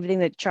rephrase everything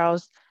that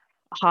Charles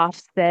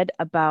Hoff said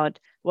about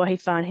what he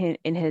found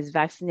in his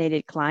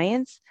vaccinated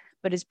clients,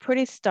 but it's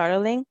pretty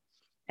startling.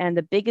 And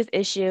the biggest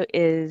issue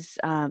is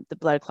the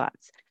blood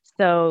clots.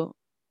 So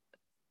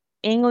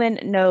England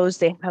knows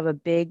they have a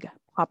big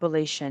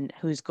population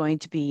who's going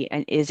to be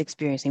and is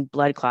experiencing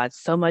blood clots,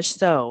 so much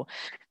so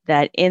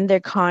that in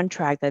their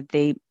contract that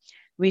they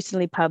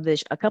recently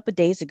published a couple of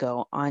days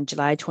ago on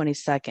July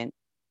 22nd,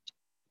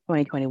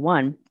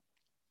 2021,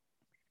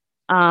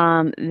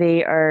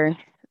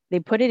 they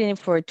put it in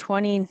for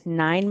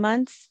 29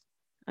 months.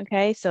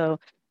 Okay, so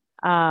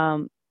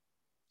and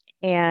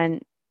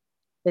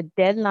the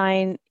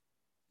deadline,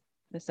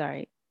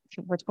 sorry,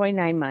 for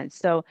 29 months.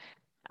 So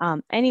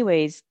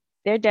anyways,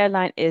 their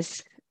deadline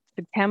is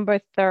September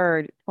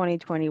 3rd,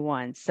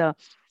 2021. So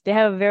they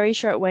have a very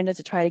short window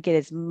to try to get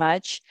as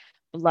much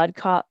blood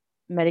clot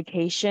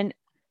medication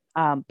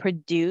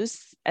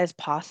produced as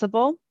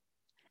possible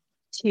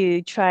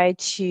to try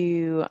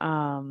to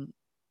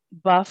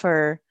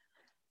buffer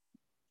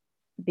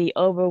the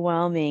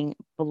overwhelming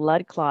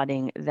blood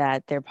clotting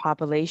that their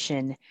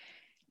population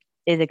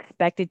is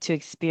expected to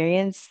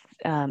experience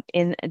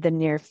in the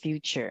near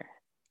future.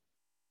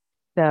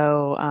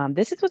 So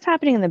this is what's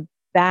happening in the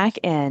back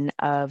end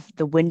of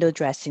the window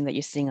dressing that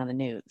you're seeing on the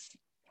news.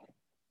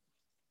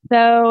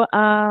 So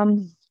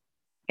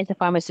it's a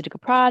pharmaceutical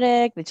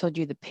product. They told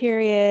you the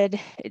period.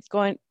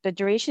 The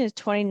duration is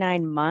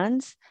 29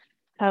 months.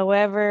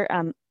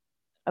 However,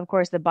 of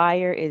course, the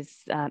buyer is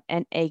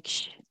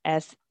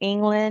NHS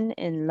England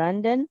in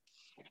London.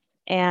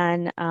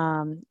 And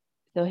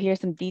so here's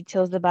some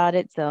details about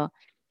it. So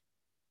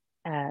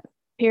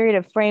period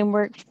of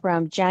framework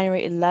from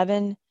January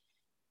 11,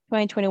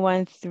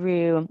 2021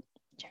 through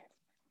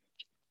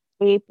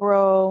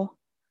April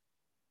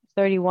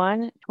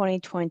 31,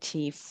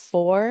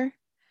 2024.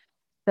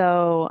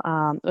 So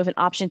with an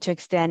option to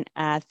extend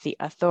at the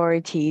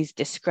authority's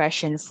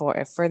discretion for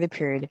a further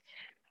period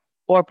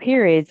or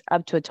periods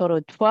up to a total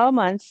of 12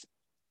 months,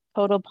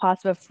 total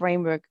possible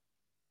framework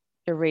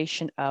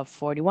duration of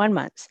 41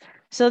 months.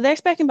 So they're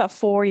expecting about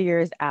 4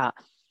 years out.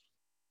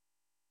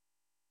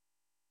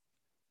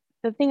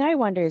 The thing I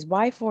wonder is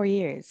why 4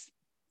 years?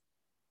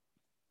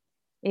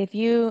 If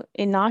you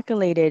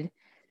inoculated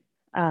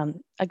a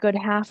good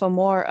half or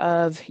more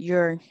of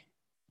your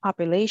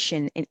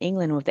population in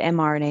England with the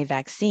mRNA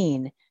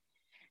vaccine,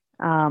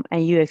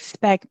 and you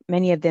expect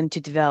many of them to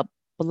develop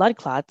blood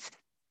clots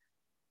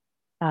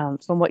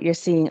from what you're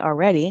seeing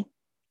already,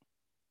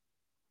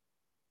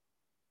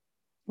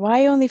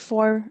 why only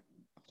 4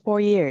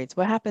 years?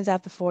 What happens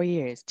after 4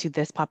 years to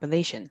this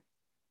population?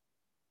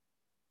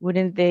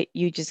 Wouldn't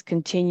you just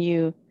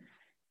continue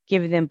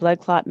giving them blood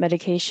clot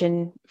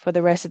medication for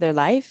the rest of their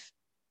life?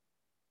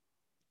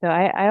 So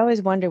I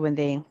always wonder when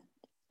they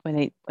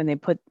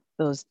put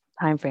those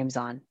timeframes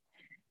on.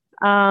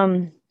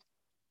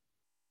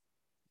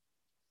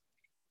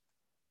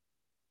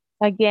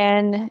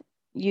 Again,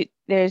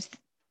 there's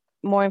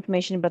more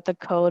information about the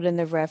code and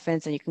the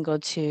reference, and you can go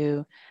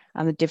to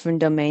the different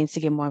domains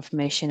to get more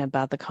information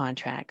about the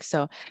contract.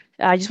 So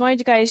I just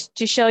wanted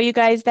to show you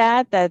guys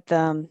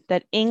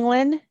that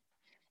England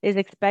is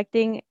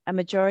expecting a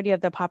majority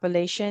of the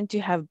population to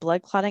have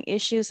blood clotting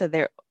issues. So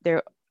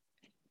they're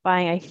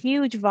buying a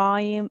huge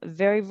volume,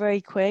 very,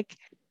 very quick,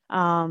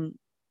 of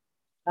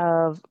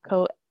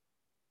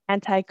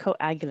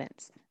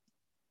anticoagulants.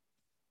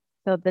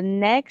 So the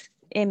next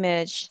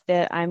image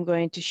that I'm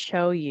going to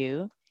show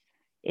you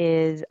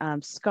is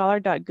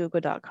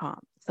scholar.google.com.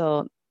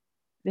 So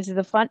this is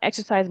a fun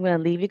exercise I'm going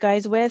to leave you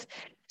guys with.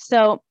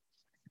 So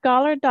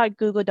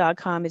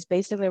scholar.google.com is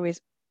basically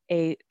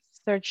a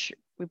search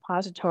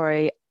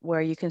repository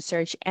where you can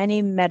search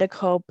any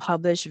medical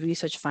published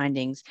research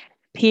findings,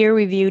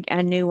 peer-reviewed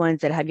and new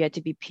ones that have yet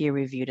to be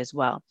peer-reviewed as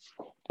well.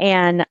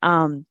 And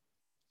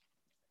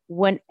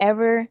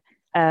whenever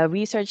a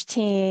research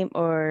team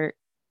or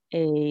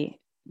a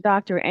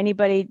doctor or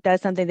anybody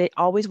does something, they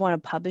always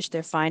want to publish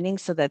their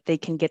findings so that they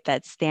can get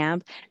that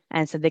stamp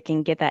and so they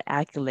can get that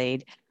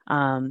accolade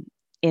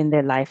in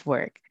their life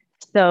work.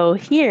 So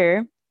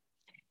here,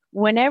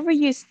 whenever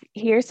you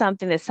hear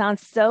something that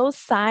sounds so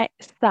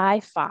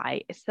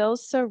sci-fi, so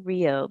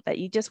surreal that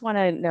you just want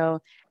to know,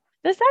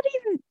 does that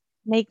even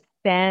make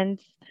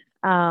sense?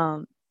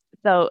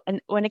 So,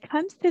 and when it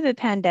comes to the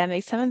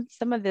pandemic, some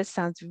of this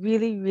sounds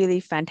really, really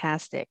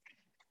fantastic.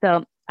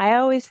 So I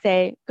always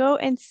say, go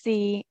and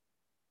see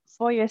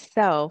for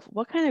yourself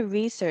what kind of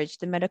research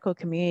the medical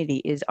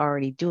community is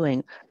already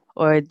doing,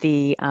 or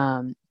the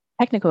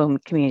technical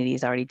community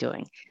is already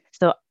doing.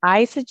 So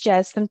I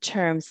suggest some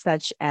terms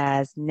such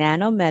as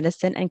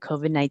nanomedicine and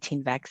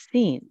COVID-19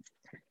 vaccines.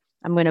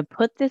 I'm going to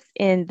put this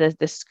in the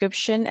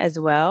description as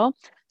well.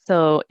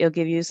 So it'll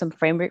give you some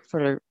framework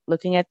for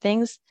looking at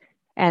things.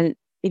 And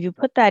if you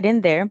put that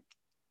in there,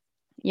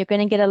 you're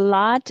going to get a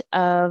lot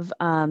of,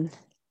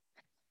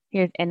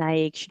 here's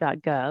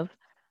nih.gov,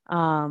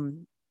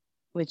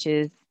 which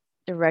is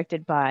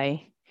directed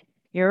by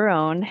your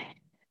own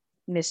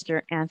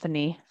Mr.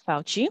 Anthony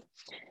Fauci.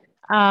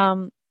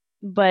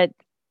 But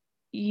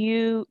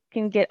you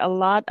can get a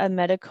lot of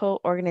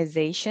medical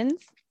organizations.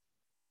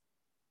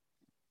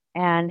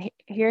 And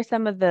here's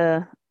some of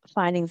the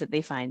findings that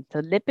they find.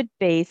 So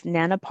lipid-based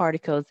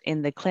nanoparticles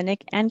in the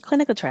clinic and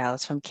clinical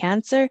trials, from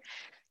cancer,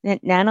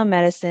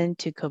 nanomedicine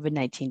to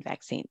COVID-19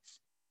 vaccines.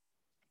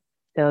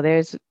 So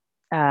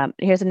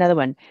here's another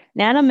one.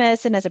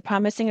 Nanomedicine as a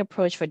promising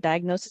approach for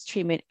diagnosis,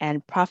 treatment,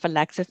 and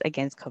prophylaxis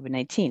against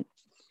COVID-19.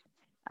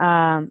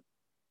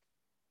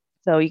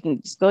 So you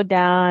can just go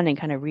down and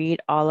kind of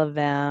read all of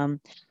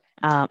them.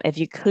 If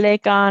you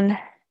click on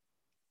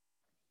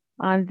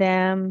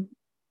them,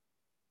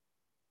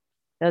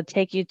 they'll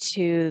take you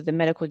to the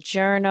medical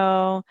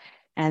journal,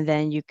 and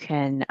then you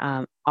can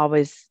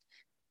always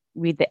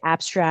read the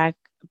abstract,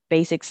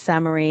 basic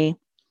summary.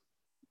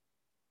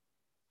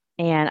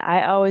 And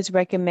I always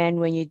recommend,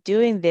 when you're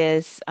doing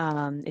this,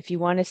 if you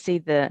want to see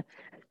the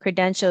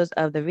credentials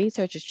of the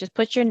researchers, just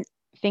put your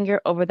finger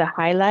over the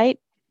highlight,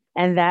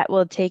 and that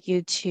will take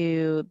you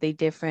to the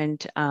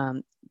different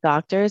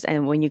doctors.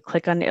 And when you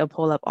click on it, it'll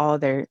pull up all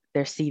their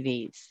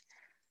CVs.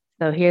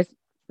 So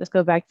let's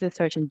go back to the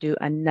search and do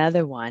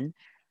another one.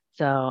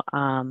 So,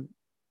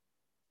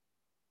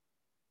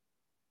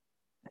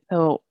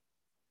 so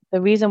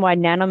the reason why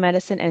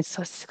nanomedicine and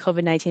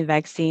COVID-19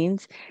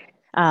 vaccines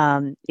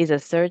is a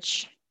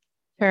search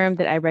term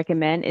that I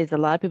recommend is a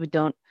lot of people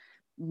don't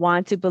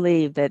want to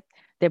believe that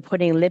they're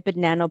putting lipid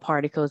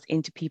nanoparticles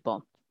into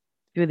people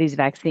through these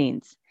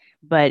vaccines.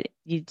 But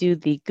you do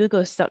the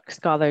Google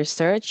Scholar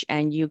search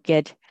and you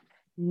get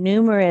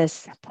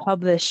numerous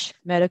published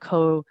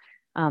medical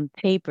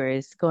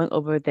papers going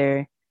over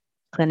their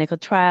clinical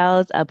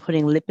trials of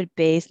putting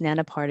lipid-based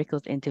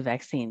nanoparticles into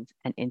vaccines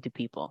and into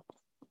people.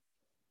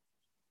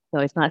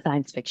 So it's not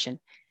science fiction.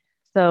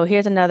 So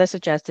here's another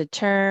suggested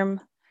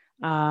term.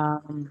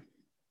 Graphene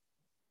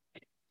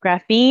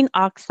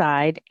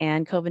oxide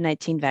and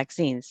COVID-19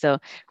 vaccines. So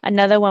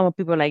another one where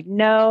people are like,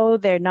 no,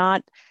 they're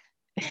not.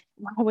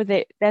 Why would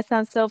they? That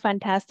sounds so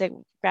fantastic.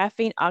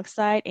 Graphene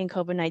oxide in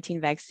COVID-19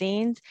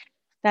 vaccines.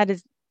 That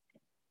is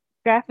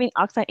graphene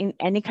oxide in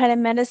any kind of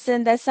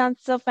medicine. That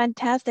sounds so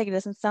fantastic. It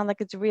doesn't sound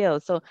like it's real.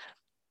 So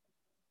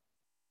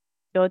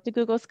go to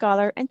Google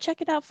Scholar and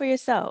check it out for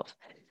yourself.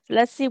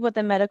 Let's see what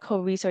the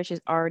medical research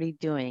is already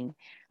doing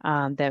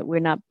that we're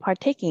not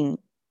partaking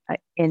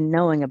in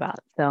knowing about.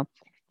 So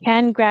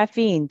can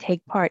graphene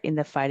take part in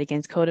the fight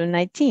against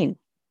COVID-19?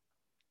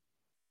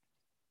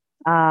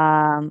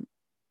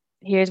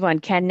 Here's one.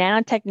 Can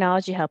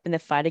nanotechnology help in the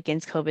fight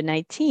against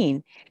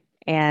COVID-19?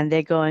 And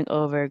they're going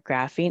over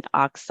graphene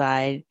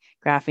oxide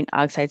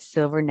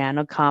silver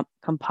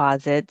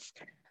composites.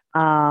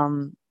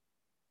 The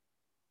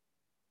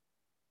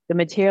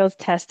materials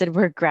tested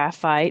were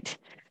graphite.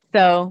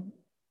 So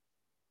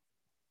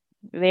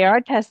they are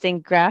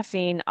testing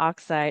graphene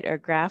oxide or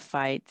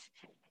graphite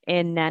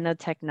in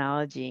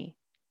nanotechnology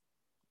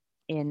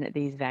in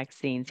these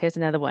vaccines. Here's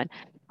another one.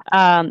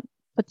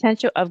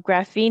 Potential of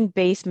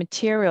graphene-based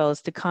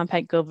materials to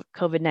combat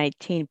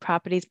COVID-19,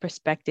 properties,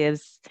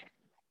 perspectives,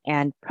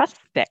 and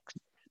prospects.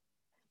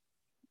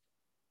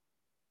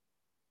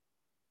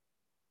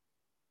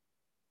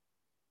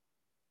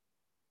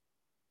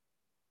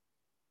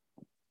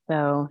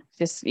 So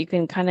just, you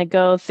can kind of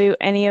go through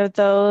any of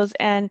those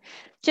and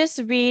just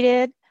read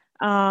it.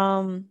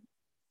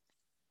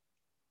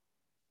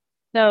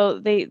 So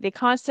the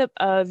concept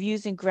of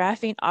using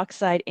graphene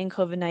oxide in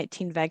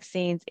COVID-19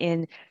 vaccines,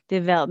 in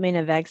development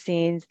of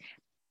vaccines,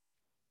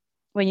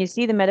 when you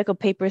see the medical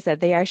papers that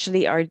they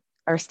actually are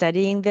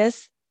studying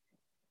this,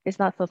 it's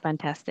not so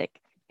fantastic.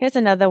 Here's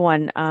another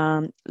one,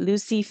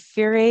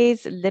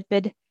 luciferase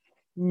lipid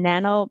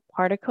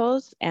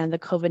nanoparticles and the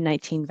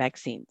COVID-19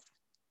 vaccines.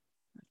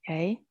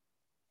 Okay.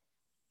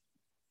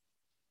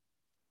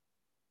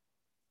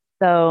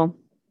 So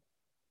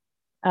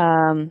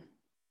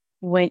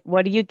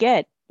what do you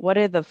get? What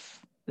are the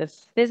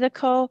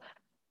physical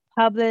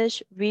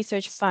published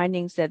research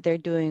findings that they're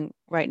doing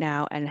right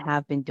now and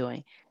have been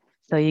doing?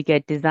 So you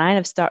get design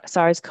of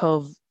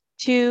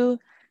SARS-CoV-2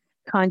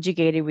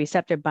 conjugated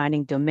receptor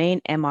binding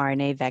domain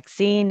mRNA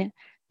vaccine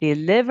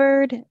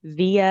delivered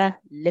via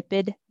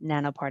lipid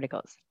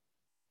nanoparticles.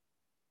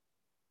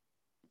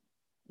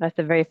 That's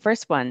the very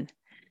first one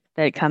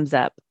that comes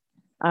up.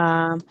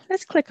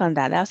 Let's click on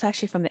that. That's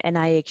actually from the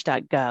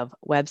nih.gov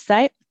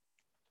website.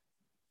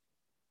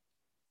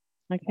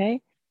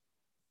 Okay.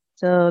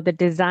 So the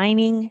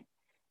designing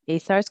a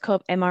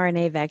SARS-CoV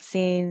mRNA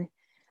vaccine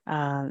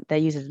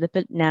that uses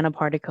lipid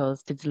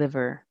nanoparticles to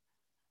deliver.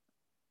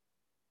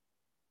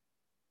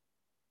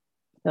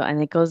 So,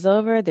 and it goes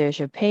over, there's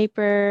your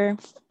paper,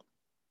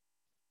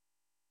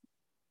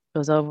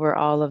 goes over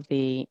all of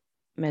the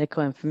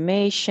medical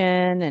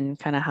information and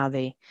kind of how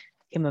they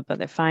came up with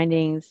their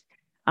findings.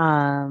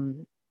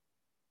 You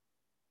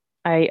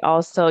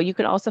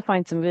can also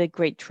find some really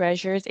great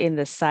treasures in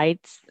the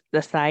sites,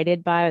 the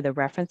cited by or the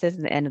references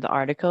in the end of the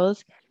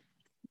articles,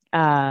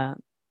 uh,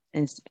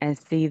 and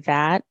see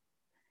that.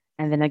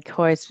 And then of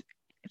course,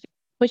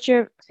 put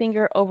your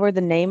finger over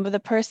the name of the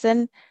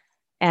person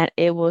and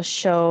it will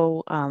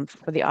show,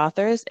 for the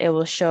authors, it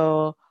will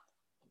show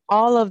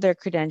all of their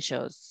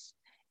credentials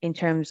in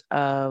terms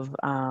of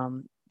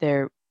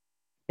their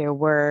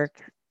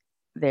work,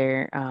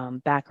 their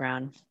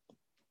background.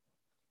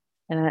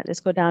 And let's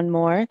go down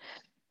more.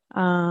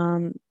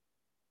 mRNA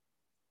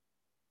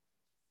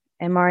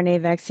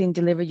vaccine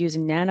delivered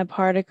using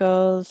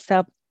nanoparticles,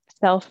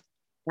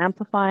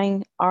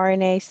 self-amplifying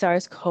RNA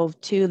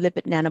SARS-CoV-2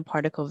 lipid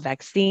nanoparticle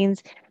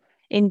vaccines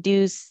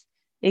induce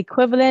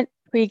equivalent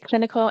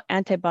preclinical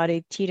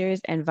antibody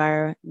titers and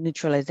viral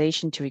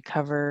neutralization to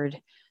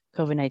recovered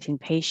COVID-19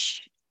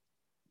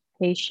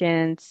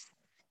 patients.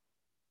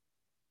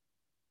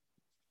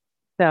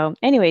 So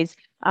anyways,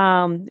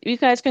 you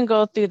guys can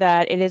go through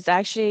that. It is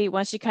actually,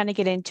 once you kind of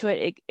get into it,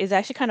 it is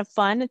actually kind of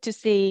fun to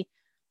see,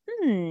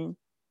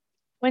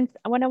 when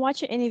I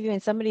watch an interview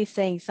and somebody's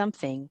saying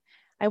something,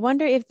 I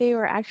wonder if they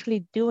were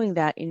actually doing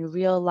that in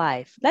real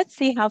life. Let's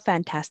see how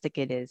fantastic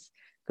it is.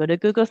 Go to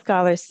Google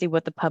Scholars, see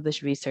what the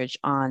published research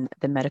on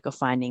the medical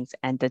findings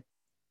and the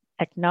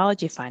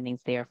technology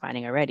findings they are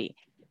finding already.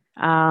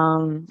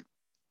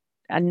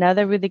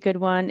 Another really good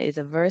one is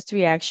adverse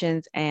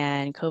reactions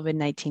and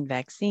COVID-19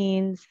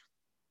 vaccines.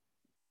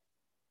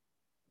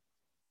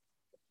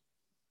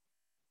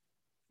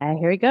 And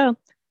here we go.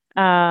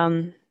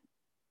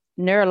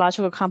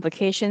 Neurological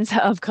complications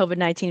of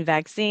COVID-19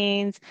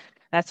 vaccines.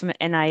 That's from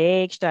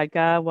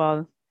NIH.gov.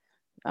 Well,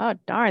 oh,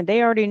 darn,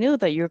 they already knew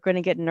that you were going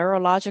to get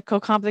neurological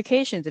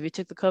complications if you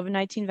took the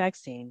COVID-19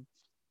 vaccine.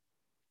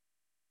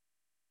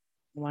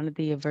 One of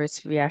the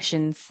adverse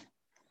reactions.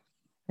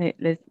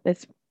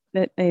 Let's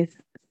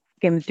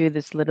skim through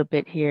this a little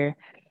bit here.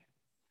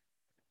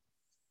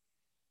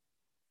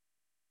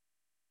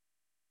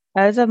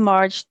 As of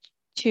March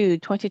 2,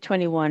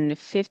 2021,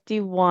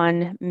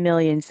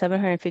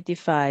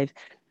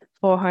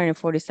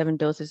 51,755,447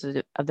 doses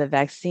of the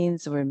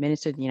vaccines were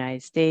administered in the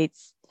United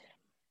States.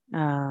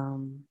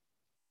 The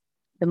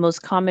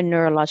most common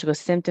neurological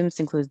symptoms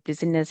include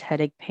dizziness,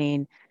 headache,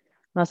 pain,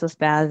 muscle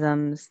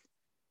spasms,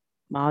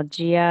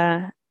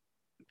 myalgia,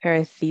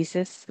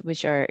 paresthesia,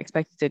 which are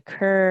expected to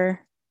occur.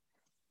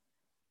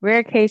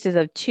 Rare cases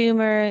of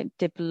tumor,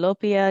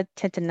 diplopia,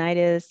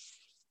 tendinitis,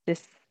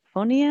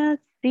 dysphonia,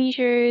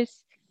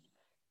 seizures,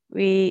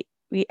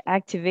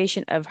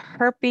 reactivation of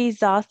herpes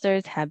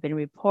zosters have been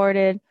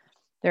reported.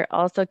 There are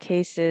also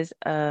cases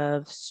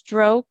of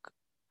stroke,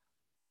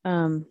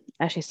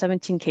 actually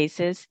 17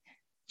 cases,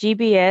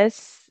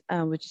 GBS,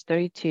 which is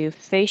 32,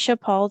 facial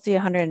palsy,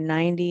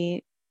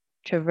 190,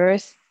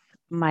 transverse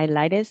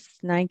myelitis,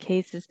 9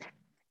 cases,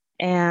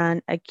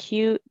 and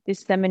acute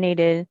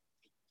disseminated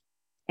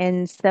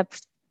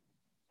encephalom.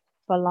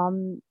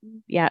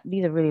 Yeah,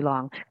 these are really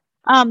long.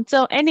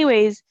 So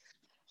anyways,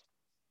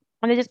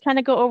 I'm gonna just kind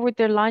of go over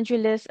their laundry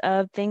list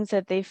of things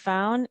that they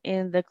found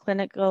in the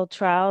clinical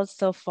trials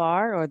so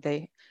far, or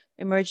the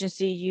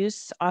emergency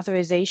use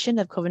authorization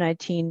of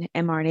COVID-19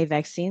 mRNA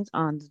vaccines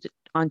onto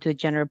the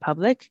general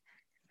public.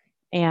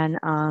 And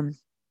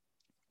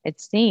it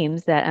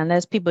seems that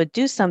unless people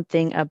do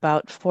something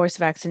about forced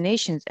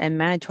vaccinations and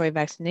mandatory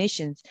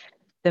vaccinations,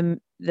 the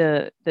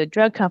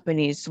drug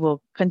companies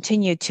will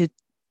continue to,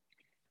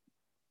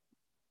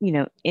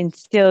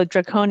 instill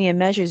draconian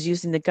measures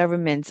using the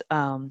government's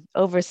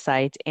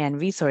oversight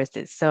and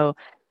resources. So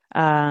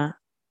that's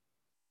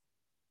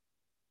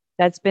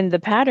been the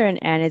pattern,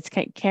 and it's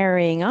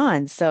carrying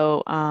on.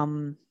 So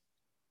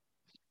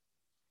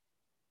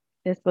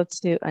let's go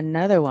to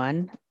another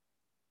one.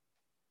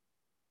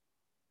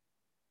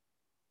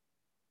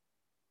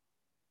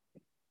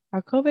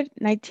 Are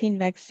COVID-19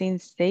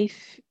 vaccines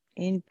safe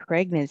in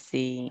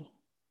pregnancy?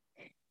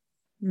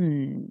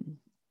 I'm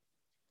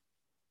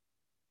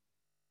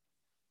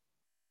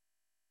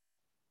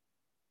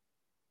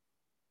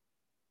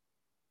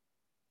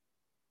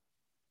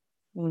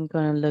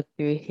going to look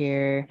through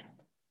here.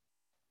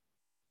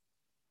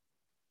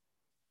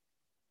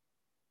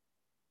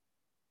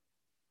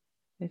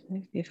 There's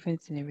no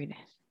difference in every day.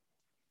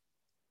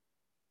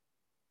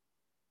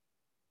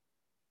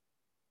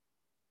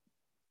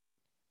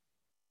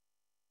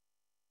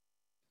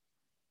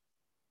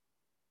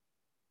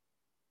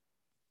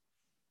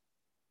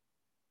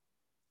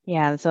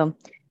 Yeah, so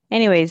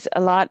anyways,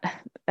 that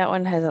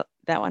one has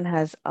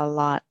a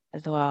lot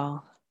as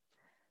well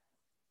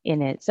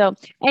in it. So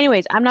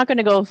anyways, I'm not going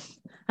to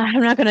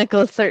I'm not going to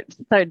go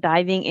start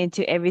diving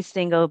into every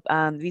single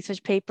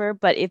research paper,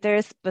 but if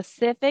there's a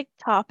specific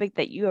topic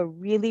that you are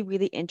really,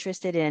 really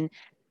interested in,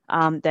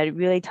 that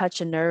really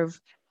touch a nerve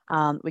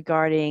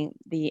regarding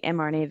the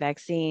mRNA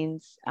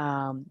vaccines,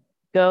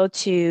 go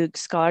to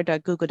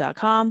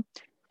scholar.google.com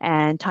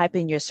and type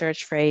in your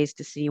search phrase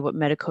to see what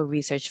medical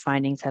research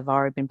findings have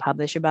already been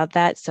published about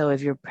that. So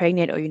if you're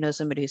pregnant or you know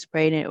somebody who's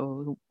pregnant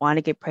or who want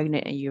to get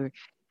pregnant and you're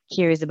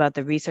curious about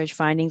the research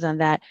findings on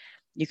that,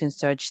 you can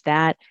search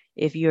that.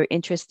 If you're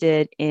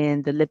interested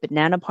in the lipid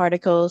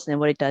nanoparticles and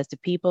what it does to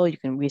people, you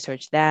can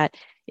research that.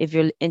 If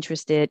you're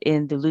interested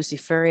in the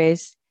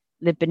luciferase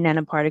lipid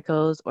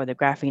nanoparticles or the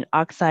graphene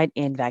oxide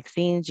in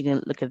vaccines, you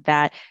can look at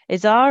that.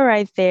 It's all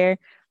right there.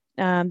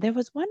 There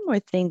was one more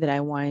thing that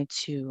I wanted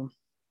to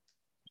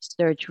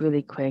search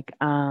really quick.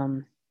 I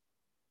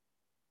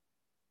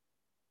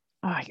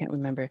can't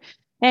remember.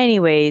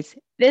 Anyways,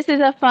 this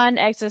is a fun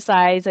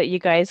exercise that you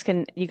guys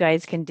can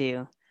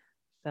do.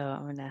 So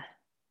I'm gonna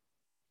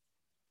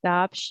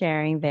stop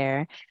sharing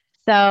there.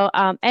 So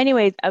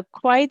anyways,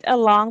 quite a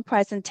long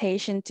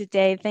presentation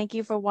today. Thank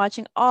you for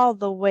watching all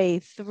the way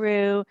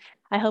through.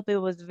 I hope it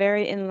was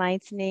very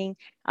enlightening.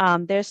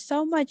 There's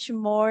so much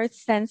more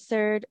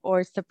censored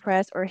or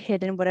suppressed or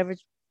hidden, whatever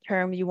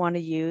term you want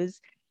to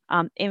use,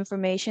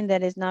 information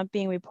that is not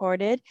being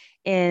reported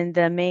in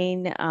the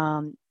main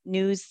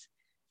news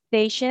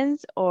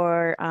stations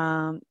or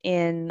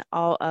in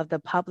all of the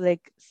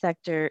public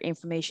sector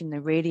information,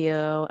 the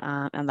radio,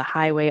 on the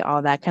highway,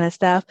 all that kind of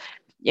stuff.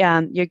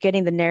 You're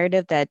getting the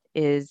narrative that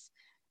is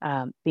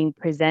being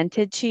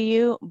presented to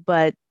you,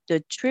 but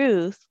the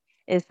truth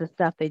is the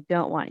stuff they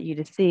don't want you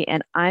to see.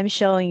 And I'm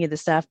showing you the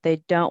stuff they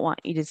don't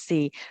want you to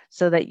see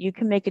so that you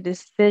can make a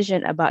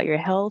decision about your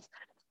health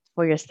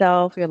for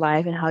yourself, your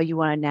life, and how you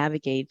want to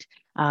navigate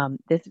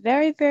this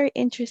very, very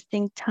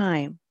interesting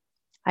time.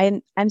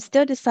 I'm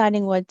still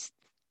deciding what's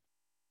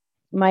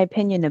my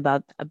opinion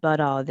about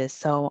all of this.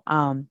 So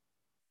I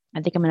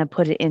think I'm going to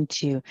put it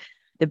into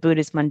the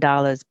Buddhist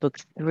Mandalas book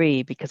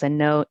 3, because I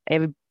know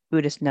every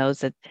Buddhist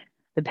knows that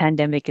the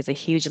pandemic is a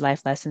huge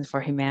life lesson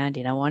for humanity.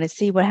 And I want to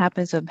see what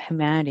happens with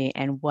humanity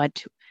and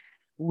what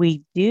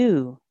we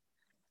do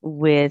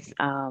with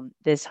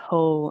this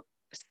whole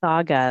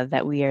saga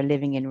that we are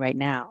living in right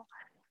now.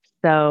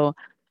 So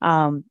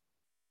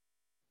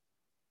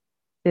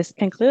this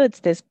concludes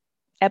this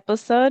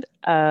episode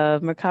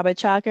of Merkaba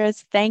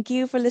Chakras. Thank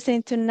you for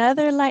listening to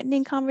another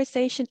lightning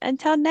conversation.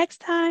 Until next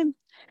time,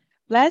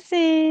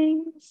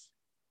 blessings.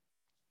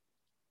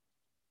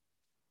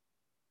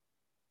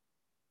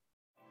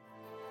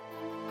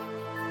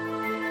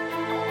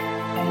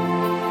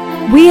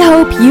 We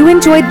hope you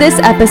enjoyed this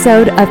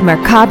episode of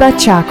Merkaba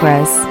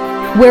Chakras,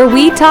 where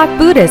we talk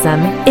Buddhism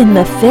in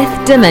the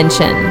 5th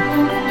dimension.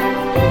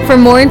 For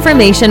more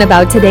information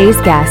about today's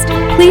guest,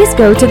 please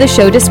go to the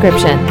show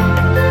description.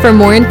 For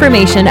more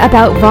information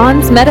about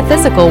Vaughn's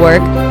metaphysical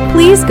work,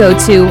 please go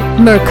to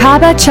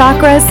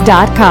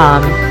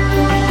merkabachakras.com.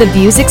 The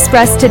views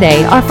expressed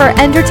today are for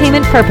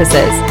entertainment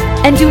purposes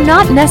and do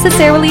not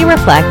necessarily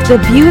reflect the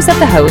views of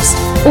the host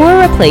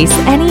or replace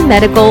any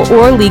medical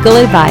or legal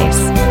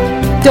advice.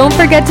 Don't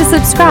forget to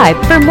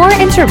subscribe for more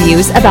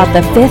interviews about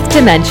the 5th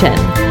dimension.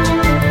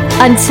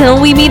 Until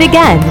we meet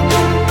again,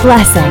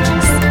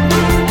 blessings.